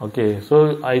 Okay,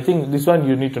 so I think this one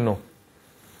you need to know.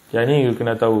 Yang ni you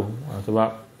kena tahu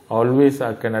sebab always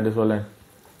akan ada soalan.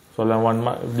 Soalan one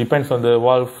mark, depends on the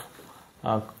valve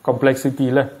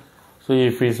complexity lah. So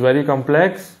if it's very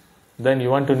complex, then you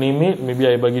want to name it, maybe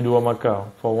I bagi 2 markah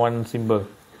for one symbol.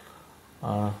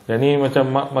 Yang ni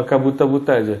macam markah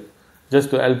buta-buta je,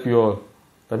 just to help you all.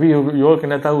 Tapi you all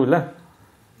kena tahu lah.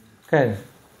 Kan?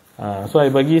 So I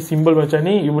bagi simbol macam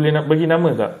ni, you boleh nak bagi nama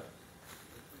tak?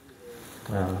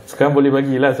 Sekarang boleh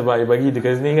bagilah sebab I bagi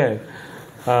dekat sini kan.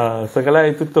 So kalau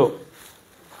I tutup,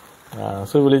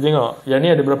 so boleh tengok yang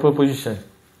ni ada berapa position.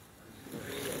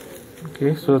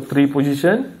 Okay, so 3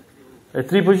 position. 3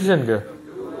 position ke?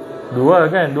 2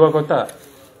 kan? 2 kotak.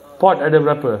 Port ada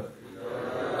berapa?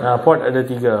 Port ada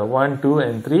 3. 1, 2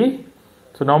 and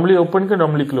 3. So normally open ke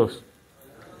normally close?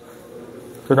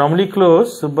 So normally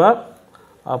close sebab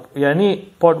yang ni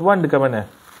port 1 dekat mana?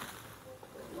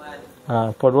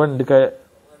 Port 1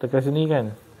 dekat sini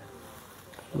kan.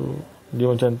 So dia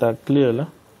macam tak clear lah.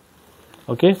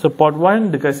 Okay, so port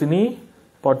 1 dekat sini,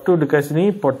 port 2 dekat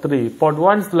sini, port 3. Port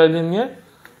 1 selalunya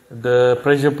the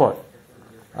pressure port.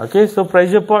 Okay, so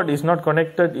pressure port is not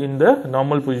connected in the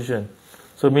normal position.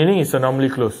 So meaning it's a normally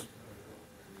closed.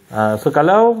 So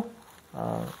kalau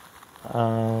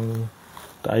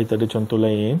I tak ada contoh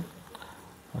lain.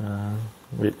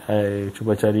 Wait, I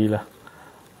cuba carilah.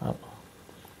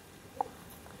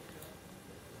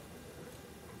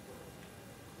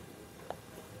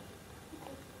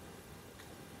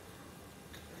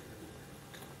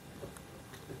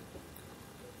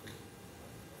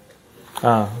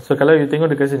 So kalau you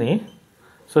tengok dekat sini,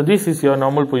 so this is your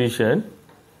normal position.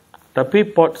 Tapi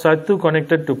port 1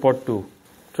 connected to port 2.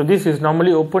 So this is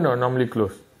normally open or normally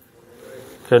closed?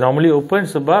 So normally open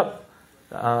sebab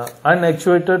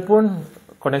unactuated pun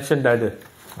connection dah ada.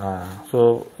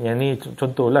 So yang ni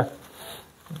contoh lah.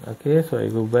 Okay, so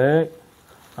I go back.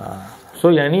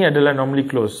 So yang ni adalah normally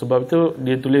closed. Sebab tu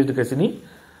dia tulis dekat sini.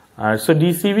 So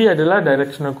DCV adalah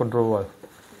directional control valve.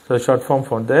 So short form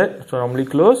for that. So normally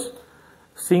closed.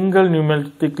 Single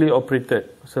pneumatically operated.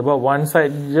 Sebab one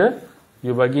side je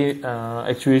you bagi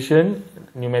actuation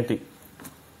pneumatic.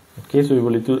 Okay, so you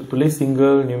boleh tulis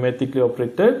single pneumatically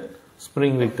operated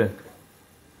spring return.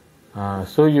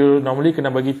 So you normally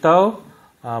kena bagi tahu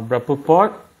berapa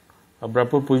port,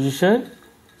 berapa position,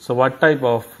 so what type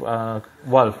of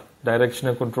valve,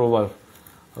 directional control valve.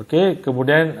 Okay,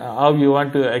 kemudian how you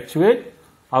want to actuate,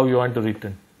 how you want to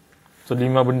return. So 5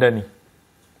 benda ni.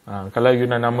 Kalau you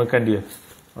nak namakan dia.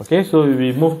 Okay, so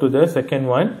we move to the second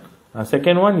one.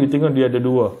 Second one you tengok dia ada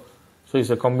 2. So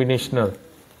it's a combinational.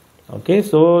 Okay,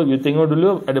 so you tengok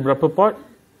dulu ada berapa port?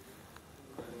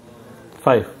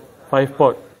 5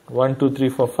 port. 1, 2,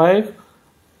 3, 4,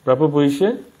 5. Berapa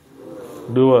position?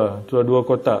 2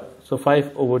 kotak. So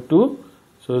 5 over 2.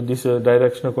 So this is a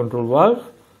directional control valve.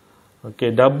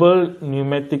 Okay, double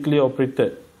pneumatically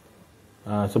operated.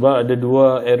 Sebab ada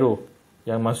 2 arrow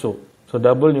yang masuk. So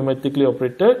double pneumatically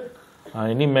operated.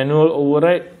 Ini manual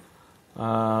override.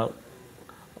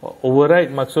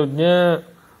 Override maksudnya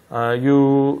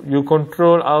you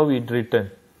control how it return.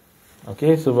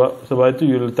 Okay, sebab itu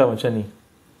you letak macam ni.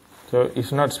 So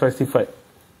it's not specified.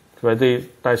 Whether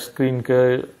touch screen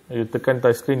ke, you tekan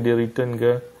touch screen dia return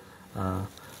ke.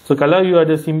 So So kalau you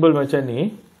ada simbol macam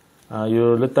ni,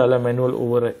 you letaklah manual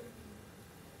override.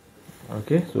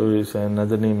 Okay, so it's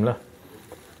another name lah.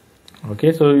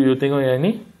 Okay, so you tengok yang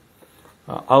ni,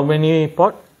 how many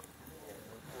port?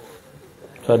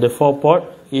 So ada 4 port,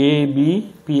 A,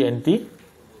 B, P and T.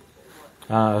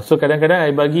 So kadang-kadang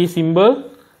I bagi simbol,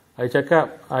 I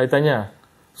cakap, I tanya,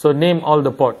 so name all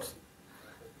the ports.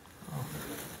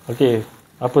 Okay,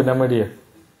 apa nama dia?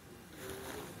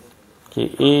 Okay,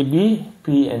 A, B,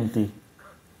 P and T.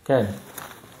 Kan?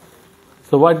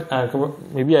 So what,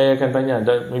 maybe I akan tanya,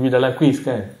 maybe dalam quiz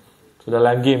kan? So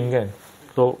dalam game kan?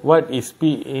 So what is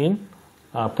P in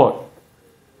port?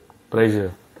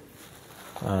 Pressure.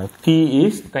 T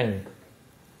is tank.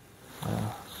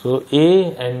 So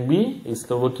A and B is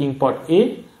the working port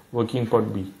A, working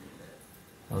port B.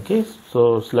 Okay,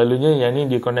 so selalunya yang ni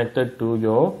dia connected to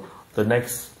the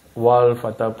next valve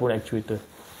ataupun actuator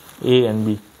A and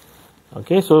B.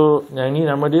 Okay, so yang ni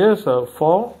nama dia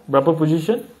for berapa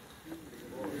position?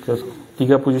 3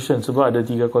 position sebab ada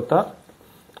 3 kotak.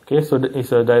 Okay, so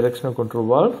it's a directional control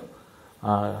valve.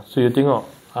 So you tengok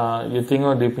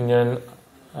dia punya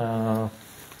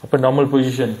normal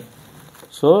position.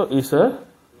 So it's a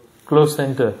closed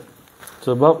center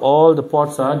sebab all the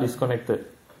ports are disconnected,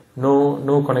 no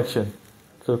connection.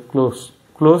 So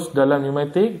closed dalam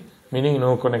pneumatic meaning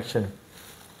no connection.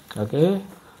 Okay,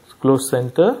 closed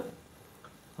center.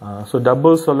 So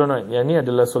double solenoid, yang ni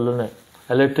adalah solenoid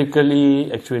electrically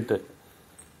actuated.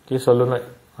 Okay, solenoid.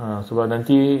 Sebab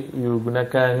nanti you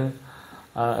gunakan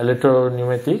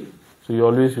electro-pneumatic, so you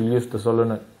always will use the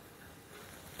solenoid.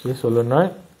 Okay,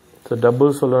 solenoid. So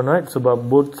double solenoid sebab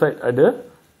both side ada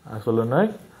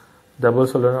solenoid. Double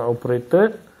solenoid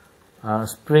operated.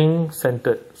 Spring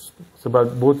centered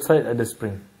sebab both side ada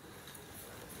spring.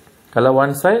 Kalau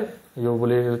one side, you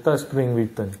boleh letak spring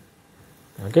return.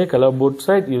 Okay, kalau both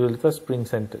side, you letak spring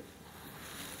centered.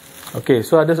 Okay,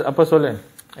 so ada apa soalan?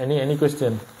 Any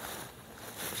question?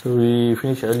 So we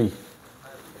finish early.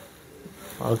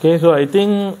 Okay, so I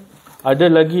think ada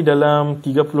lagi dalam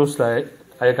 30 slide.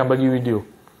 I akan bagi video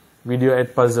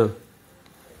add puzzle.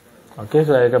 Okay,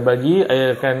 so I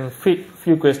akan fit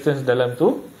few questions dalam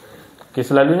tu. Okay,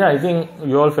 selalunya I think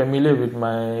you all familiar with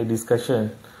my discussion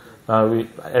with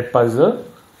add puzzle.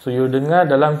 So you dengar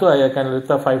dalam tu I akan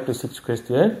letak 5 to 6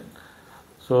 question.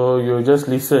 So you just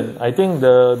listen. I think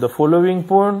the following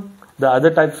pun the other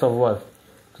types of valve.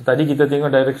 So tadi kita tengok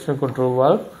directional control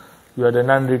valve. You ada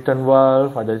non-return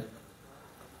valve, ada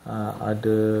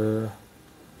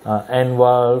end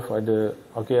valve,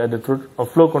 ada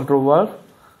flow control valve,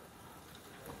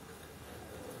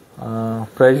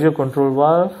 pressure control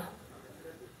valve.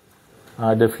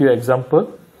 Ada few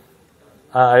example.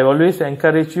 I always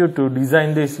encourage you to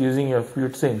design this using your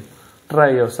fluid sim.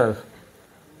 Try yourself.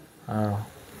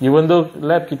 Even though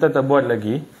lab kita tak buat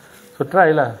lagi, so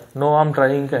try lah. No harm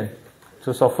trying kan.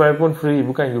 So software pun free,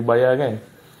 bukan you bayar kan.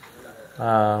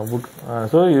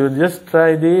 So you just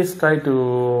try this, try to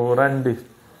run this.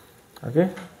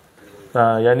 Okay.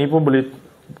 Yang ni pun boleh.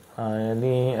 Yang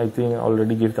ni I think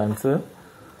already give the answer.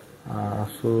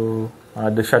 So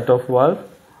the shut off valve,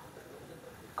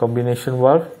 combination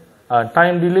valve.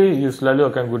 Time delay you selalu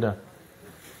akan guna.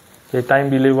 Okay, time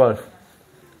delay valve.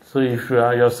 So if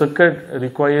your circuit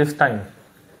requires time.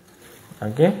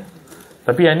 Okay.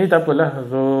 Tapi yang ni tak apalah.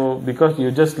 So because you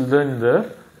just learn the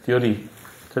theory.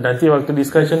 So nanti waktu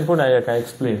discussion pun I akan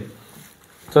explain.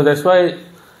 So that's why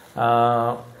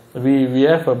we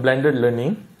have a blended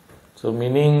learning. So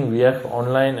meaning we have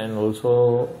online and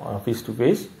also face to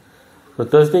face. So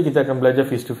Thursday kita akan belajar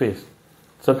face to face.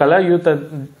 So kalau you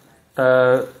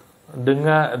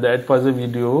dengar the add puzzle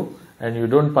video and you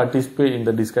don't participate in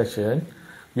the discussion,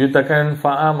 you takkan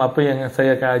faham apa yang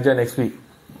saya akan ajar next week.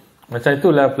 Macam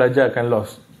itulah pelajar akan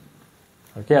lost.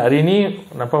 Okay, hari ni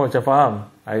nampak macam faham.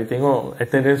 I tengok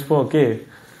attendance pun okay.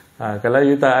 Kalau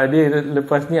you tak ada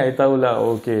lepas ni, I tahulah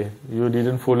okay, you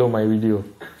didn't follow my video.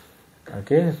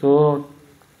 Okay, so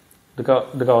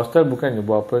dekat hostel bukan you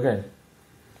buat apa kan.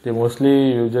 Okay,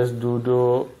 mostly you just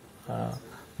duduk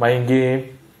main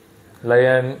game,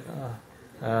 layan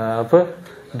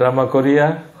drama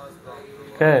Korea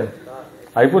kan.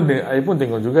 I pun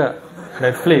tengok juga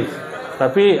Netflix,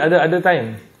 tapi ada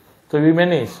time, so we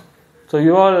manage. So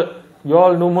you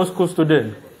all normal school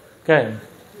student kan,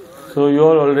 so you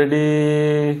all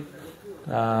already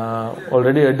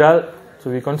adult,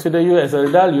 so we consider you as an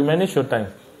adult. You manage your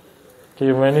time. Okay,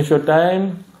 you manage your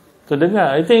time. So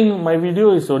dengar, I think my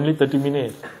video is only 30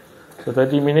 minutes. So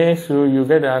 30 minutes, so you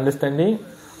get an understanding.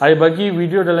 I bagi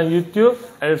video dalam YouTube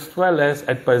as well as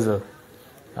add puzzle.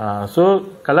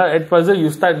 So kalau add puzzle you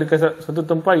start dekat satu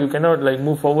tempat, you cannot like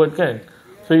move forward kan.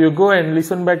 So So you go and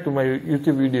listen back to my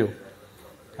YouTube video.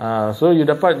 So you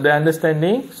dapat the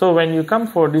understanding. So when you come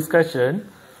for discussion,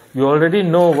 you already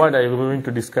know what I'm going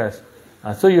to discuss.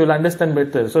 So you'll understand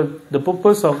better. So the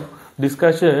purpose of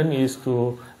discussion is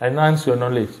to enhance your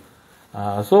knowledge.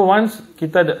 So once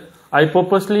I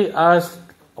purposely ask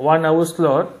 1 hour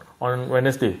slot on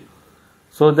Wednesday,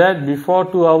 so that before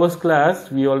 2 hours class,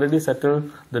 we already settle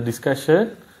the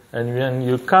discussion, and when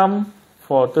you come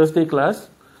for Thursday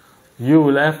class, you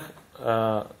will have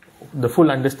the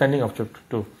full understanding of chapter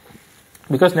 2.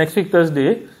 Because next week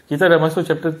Thursday, kita dah masuk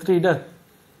chapter 3 dah.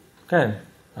 Kan?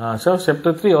 So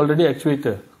chapter 3 already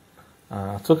actuator.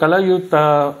 So kalau you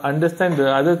understand the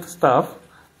other stuff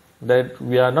that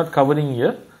we are not covering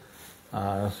here,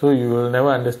 so you will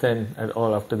never understand at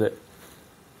all after that.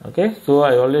 Okay, so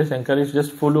I always encourage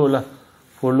just follow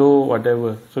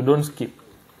whatever. So don't skip.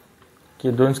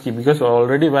 Okay, don't skip because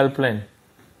already well planned.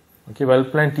 Okay, well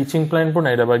planned teaching plan pun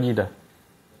I dah bagi dah.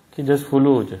 Okay, just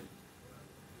follow je.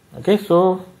 Okay,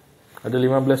 so ada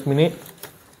 15 minit.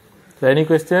 Is there any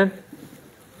question?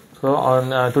 So on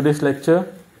today's lecture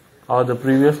or the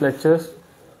previous lectures?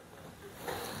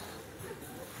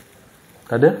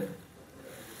 Ada?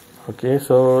 Okay,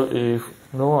 so if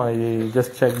no, I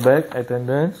just check back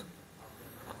attendance.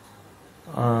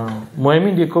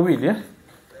 Muhammad dia COVID ya?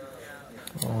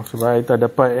 Sebab I tak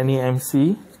dapat any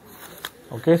MC.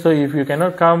 Okay, so if you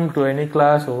cannot come to any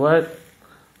class or what,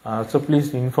 so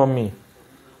please inform me.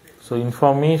 So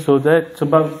inform me so that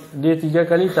sebab dia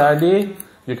 3 kali tak ada,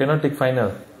 you cannot take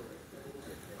final.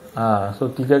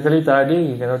 So 3 kali tak ada,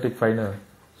 you cannot take final.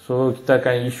 So kita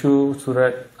akan issue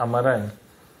surat amaran.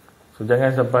 So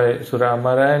jangan sampai surat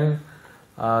amaran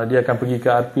dia akan pergi ke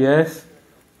RPS.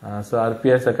 So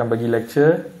RPS akan bagi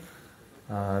lecture,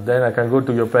 then akan go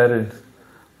to your parents.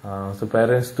 So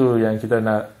parents tu yang kita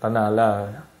tak nak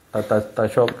lah, tak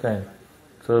shock kan.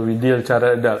 So we deal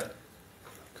cara adult.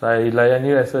 So I layan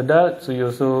you as adult, so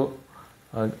you also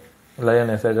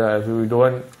layan as adult. So we don't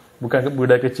want, bukan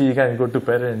budak kecil kan, go to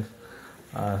parents.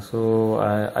 So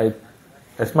I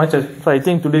as much as, so I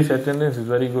think today's attendance is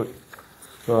very good.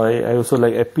 So I also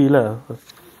like happy lah.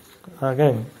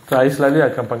 Kan? So I selalu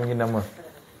akan panggil nama.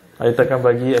 I takkan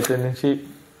bagi attendance sheet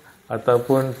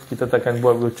ataupun kita takkan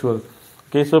buat virtual.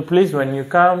 Okay, so please when you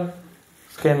come,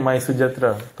 scan My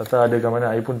Sejahtera. Tak tahu ada kat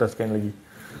mana, I pun tak scan lagi.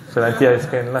 So nanti I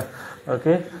scan lah.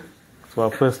 Okay.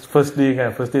 So first day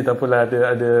kan, first day tak apalah,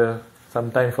 ada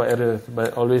some time for error,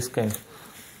 but always scan.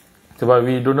 Sebab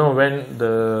we don't know when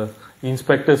the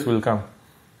inspectors will come.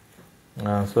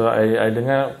 So I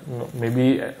dengar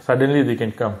maybe suddenly they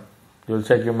can come. They will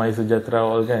check your My Sejahtera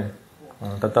all kan.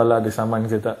 Tak tahu lah ada saman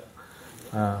ke tak.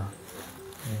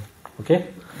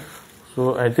 Okay.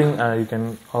 So I think you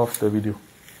can off the video.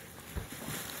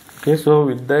 Okay, so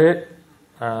with that,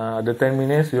 the 10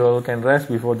 minutes you all can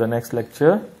rest before the next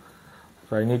lecture.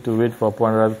 So I need to wait for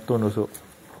Puan Ratun also.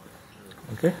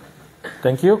 Okay,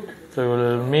 thank you. So we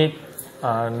will meet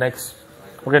next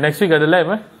week ada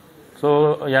live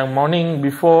So yang morning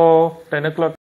before 10 o'clock